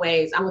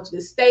always, I want you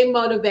to stay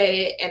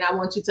motivated, and I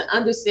want you to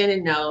understand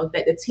and know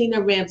that the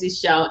Tina Ramsay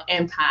Show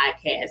and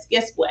Podcast,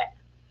 guess what?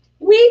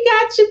 We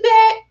got you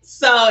back.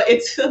 So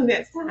until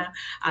next time,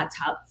 I'll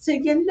talk to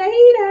you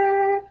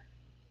later.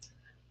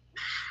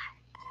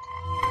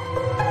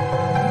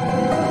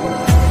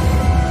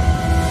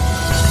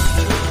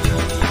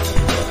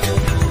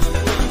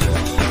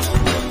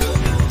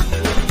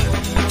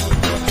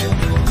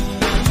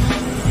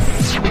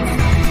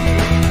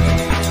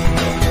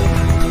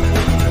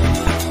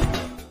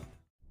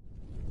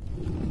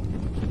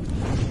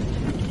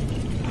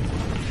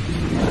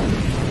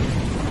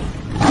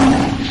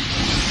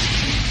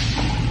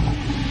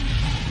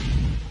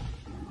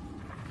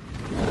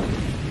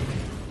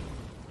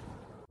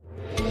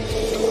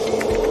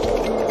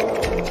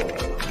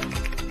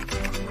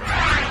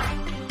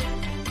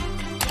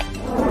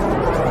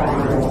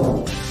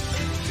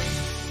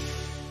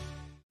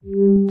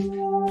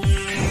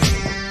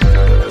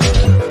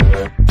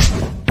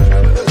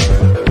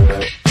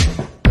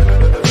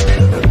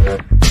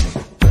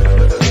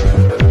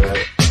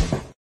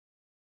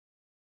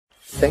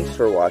 Thanks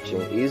for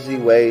watching Easy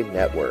Way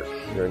Network,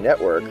 your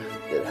network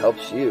that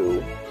helps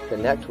you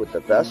connect with the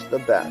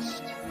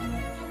best.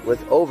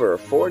 With over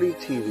 40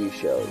 TV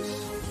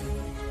shows,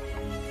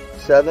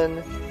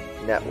 7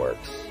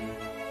 networks,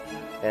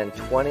 and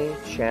 20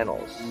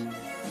 channels.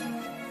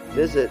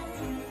 Visit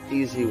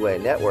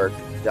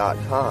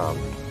EasyWayNetwork.com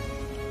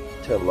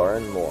to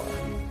learn more.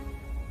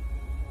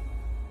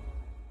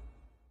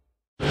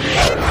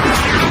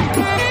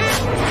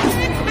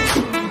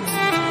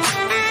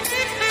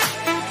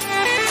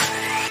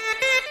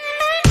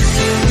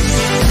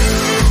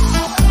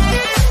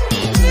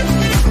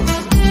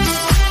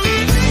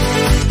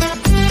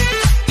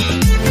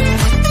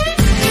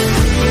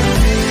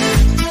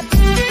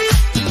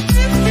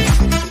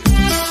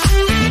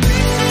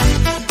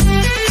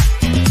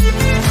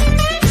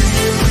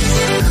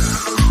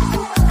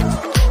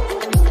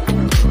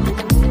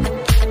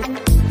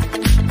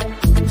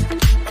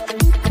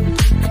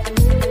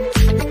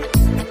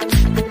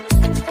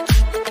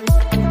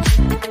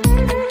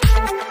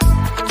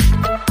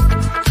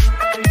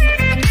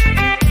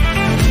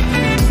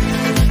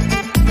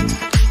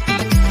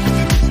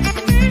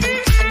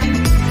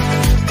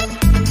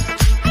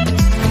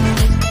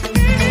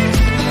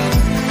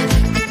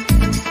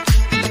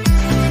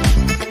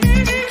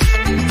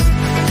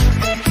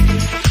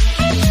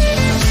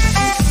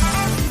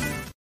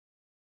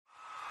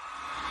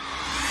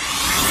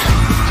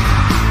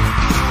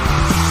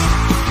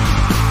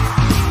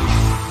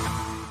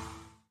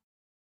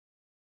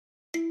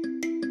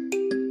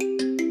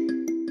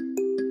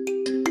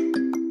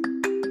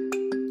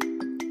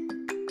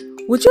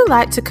 Would you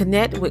like to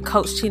connect with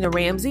Coach Tina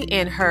Ramsay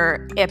and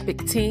her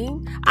epic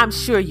team? I'm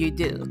sure you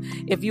do.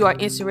 If you are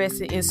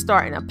interested in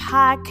starting a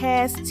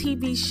podcast,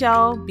 TV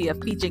show, be a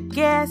featured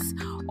guest,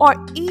 or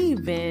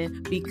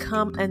even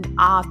become an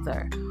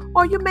author,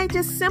 or you may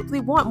just simply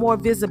want more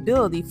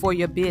visibility for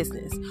your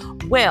business,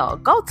 well,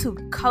 go to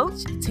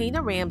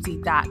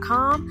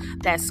CoachTinaRamsay.com.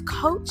 That's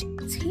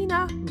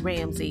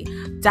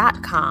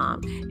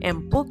CoachTinaRamsay.com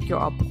and book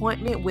your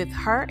appointment with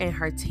her and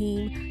her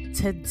team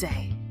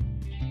today.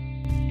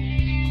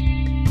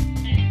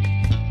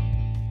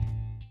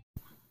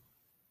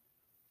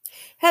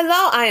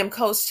 Hello, I am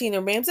Coach Tina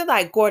Ramsay.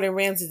 Like Gordon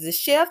Ramsay, the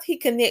chef, he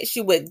connects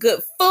you with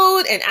good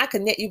food, and I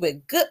connect you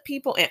with good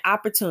people and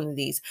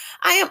opportunities.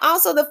 I am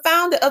also the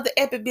founder of the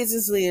Epic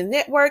Business Leader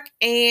Network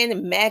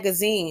and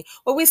magazine,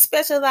 where we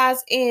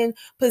specialize in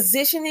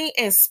positioning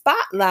and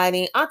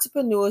spotlighting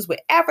entrepreneurs with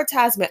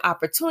advertisement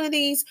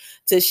opportunities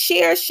to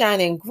share,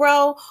 shine, and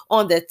grow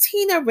on the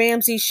Tina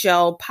Ramsay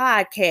Show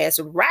podcast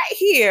right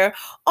here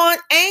on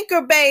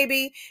Anchor,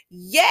 baby.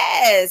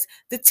 Yes,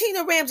 the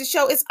Tina Ramsay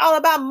Show is all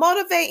about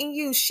motivating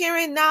you,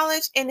 sharing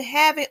knowledge, and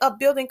having a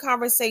building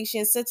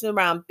conversation centered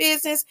around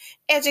business,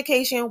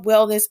 education,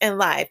 wellness, and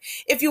life.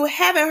 If you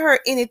haven't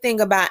heard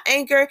anything about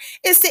Anchor,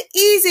 it's the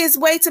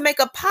easiest way to make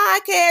a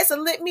podcast.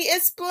 And let me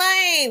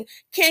explain.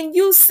 Can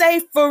you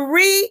say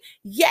free?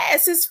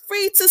 Yes, it's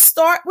free to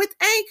start with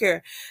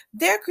Anchor.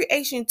 They're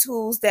creation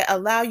tools that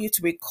allow you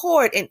to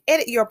record and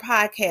edit your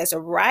podcast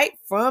right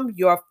from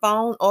your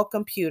phone or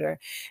computer.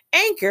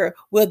 Anchor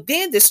will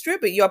then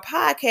distribute your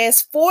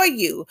podcast for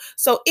you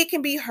so it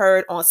can be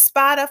heard on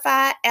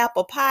Spotify,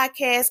 Apple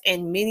Podcasts,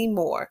 and many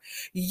more.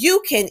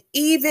 You can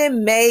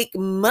even make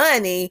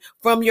money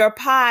from your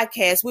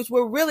podcast, which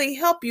will really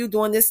help you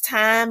during this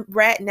time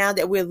right now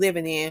that we're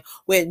living in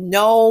with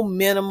no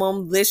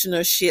minimum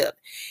listenership.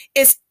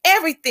 It's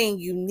everything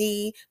you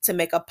need to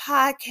make a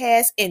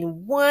podcast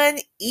in one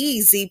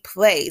easy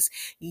place.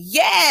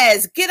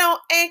 Yes, get on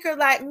Anchor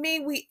like me.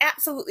 We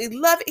absolutely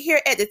love it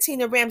here at the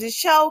Tina Ramsay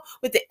Show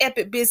with the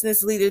Epic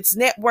Business Leaders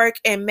Network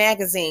and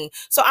magazine.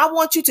 So I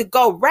want you to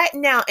go right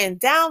now and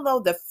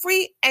download the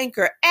free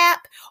Anchor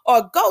app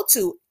or go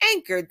to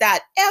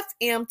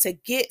anchor.fm to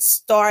get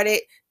started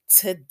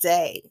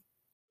today.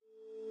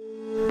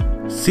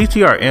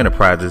 CTR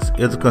Enterprises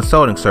is a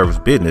consulting service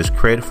business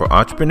created for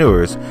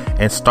entrepreneurs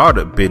and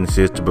startup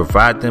businesses to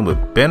provide them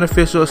with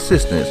beneficial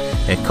assistance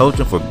and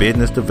coaching for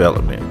business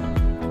development.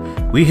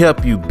 We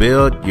help you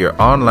build your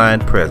online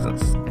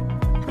presence.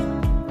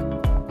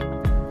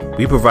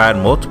 We provide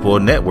multiple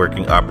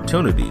networking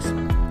opportunities.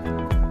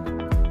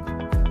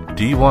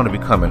 Do you want to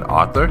become an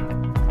author?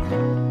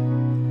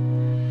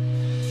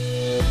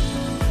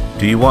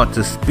 Do you want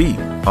to speak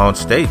on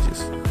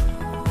stages?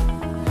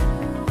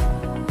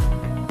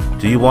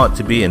 Do you want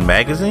to be in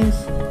magazines?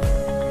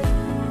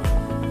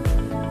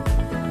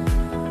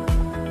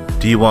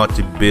 Do you want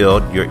to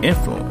build your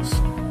influence?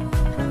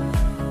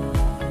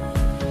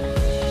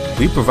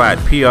 We provide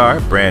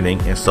PR,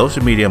 branding, and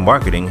social media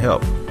marketing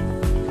help.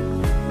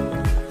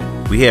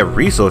 We have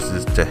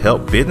resources to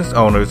help business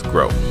owners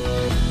grow.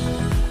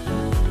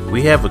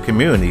 We have a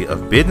community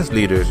of business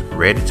leaders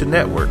ready to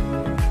network.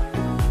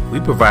 We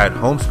provide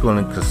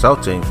homeschooling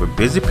consulting for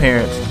busy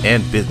parents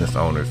and business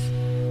owners.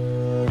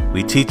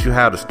 We teach you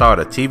how to start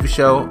a TV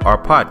show or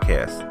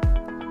podcast.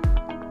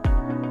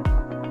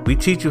 We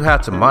teach you how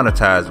to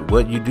monetize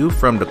what you do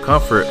from the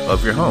comfort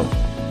of your home.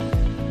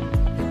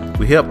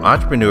 We help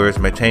entrepreneurs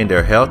maintain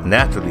their health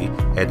naturally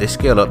as they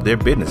scale up their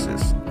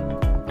businesses.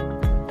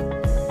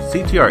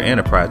 CTR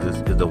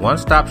Enterprises is the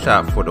one-stop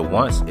shop for the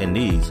wants and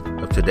needs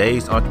of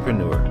today's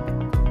entrepreneur.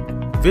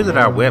 Visit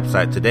our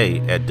website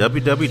today at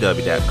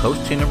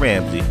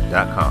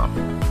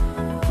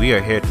www.CoachTinaRamsay.com. We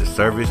are here to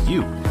service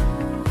you.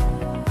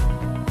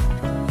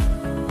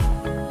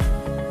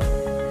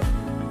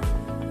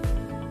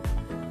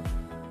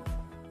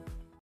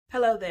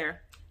 Hello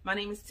there. My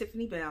name is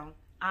Tiffany Bell.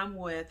 I'm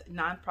with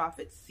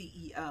Nonprofit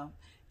CEO.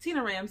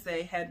 Tina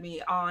Ramsay had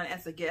me on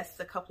as a guest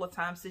a couple of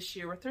times this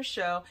year with her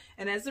show,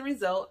 and as a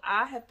result,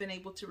 I have been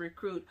able to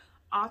recruit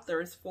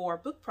authors for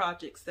book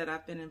projects that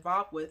I've been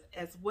involved with,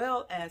 as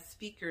well as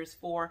speakers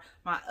for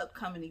my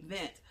upcoming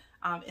event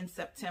in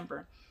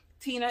September.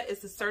 Tina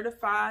is a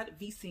certified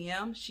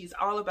VCM. She's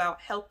all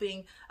about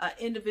helping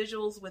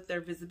individuals with their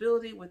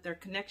visibility, with their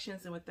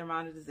connections, and with their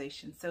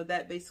monetization. So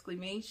that basically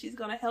means she's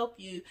going to help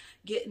you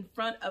get in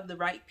front of the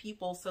right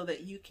people so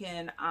that you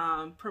can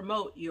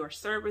promote your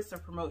service or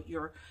promote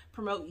your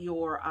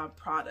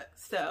product.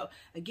 So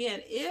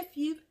again, if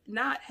you've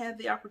not had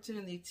the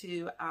opportunity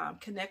to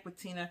connect with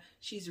Tina,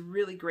 she's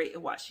really great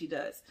at what she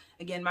does.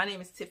 Again, my name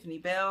is Tiffany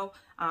Bell.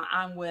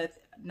 I'm with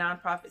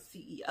Nonprofit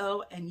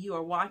CEO, and you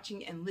are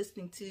watching and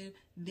listening to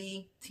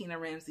the Tina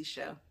Ramsay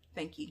Show.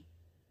 Thank you.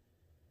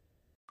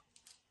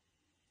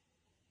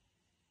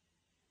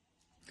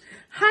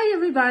 Hi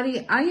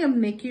everybody, I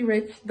am Nikki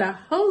Rich, the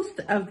host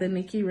of the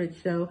Nikki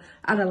Rich Show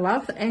out of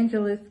Los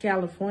Angeles,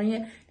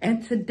 California,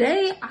 and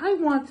today I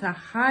want to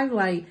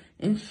highlight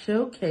and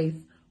showcase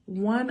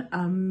one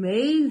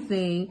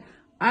amazing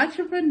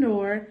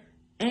entrepreneur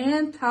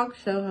and talk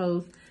show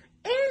host.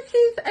 And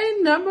she's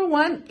a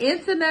 #1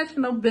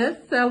 international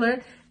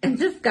bestseller and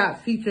just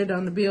got featured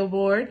on the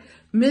Billboard,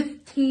 Miss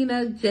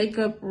Tina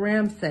Jacob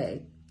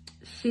Ramsay.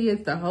 She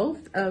is the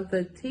host of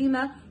the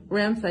Tina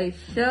Ramsay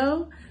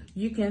Show.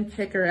 You can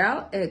check her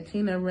out at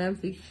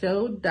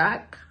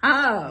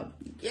TinaRamsayShow.com.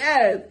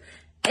 Yes.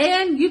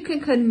 And you can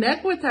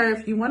connect with her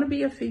if you want to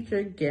be a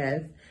featured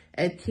guest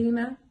at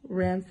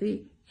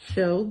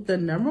TinaRamsayShow, the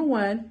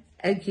 #1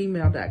 at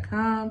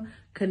gmail.com.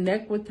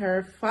 Connect with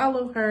her,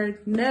 follow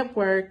her,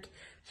 network.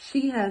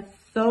 She has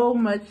so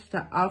much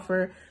to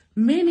offer,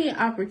 many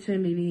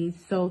opportunities.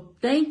 So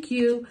thank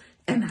you.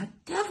 And I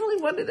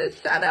definitely wanted to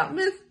shout out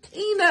Miss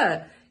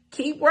Tina.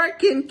 Keep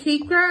working,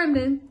 keep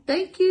grinding.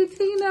 Thank you,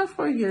 Tina,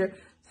 for your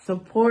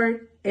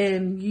support,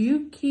 and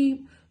you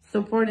keep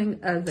supporting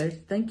others.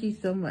 Thank you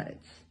so much.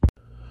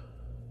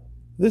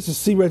 This is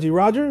C. Reggie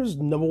Rogers,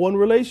 #1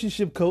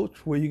 relationship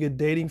coach, where you get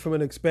dating from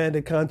an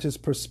expanded conscious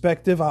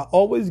perspective. I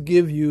always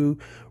give you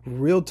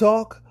real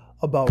talk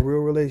about real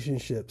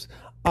relationships.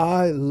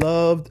 I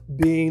loved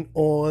being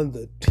on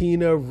the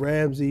Tina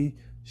Ramsay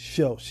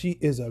Show. She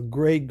is a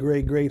great,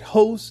 great, great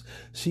host.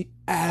 She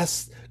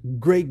asks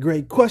great,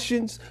 great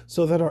questions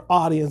so that our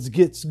audience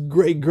gets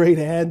great, great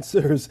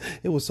answers.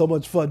 It was so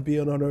much fun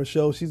being on her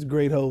show. She's a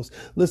great host.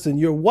 Listen,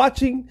 you're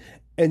watching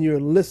and you're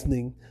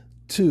listening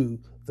to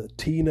the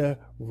Tina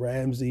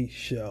Ramsay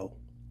Show.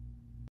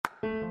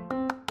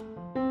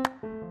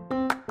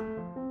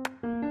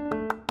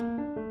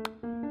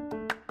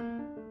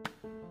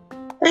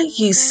 Thank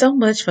you so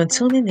much for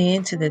tuning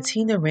in to the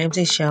Tina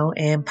Ramsay Show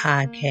and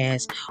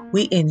podcast.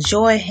 We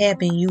enjoy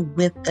having you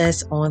with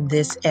us on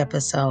this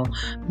episode.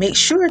 Make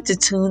sure to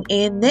tune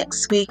in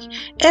next week,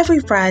 every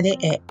Friday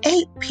at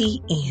 8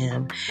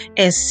 p.m.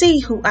 and see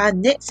who our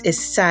next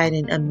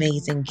exciting,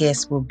 amazing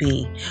guest will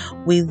be.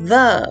 We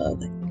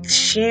love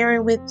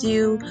sharing with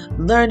you,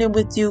 learning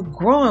with you,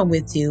 growing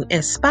with you,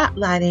 and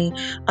spotlighting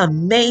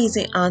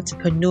amazing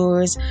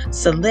entrepreneurs,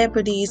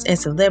 celebrities, and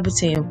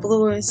celebrity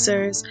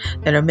influencers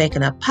that are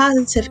making a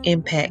positive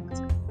impact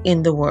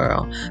in the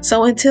world.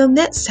 So until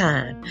next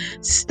time,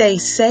 stay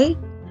safe,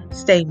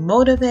 stay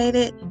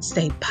motivated,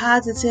 stay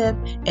positive,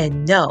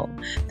 and know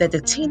that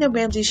the Tina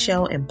Ramsay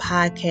Show and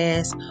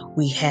podcast,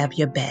 we have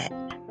your back.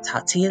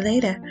 Talk to you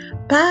later.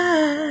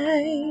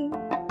 Bye.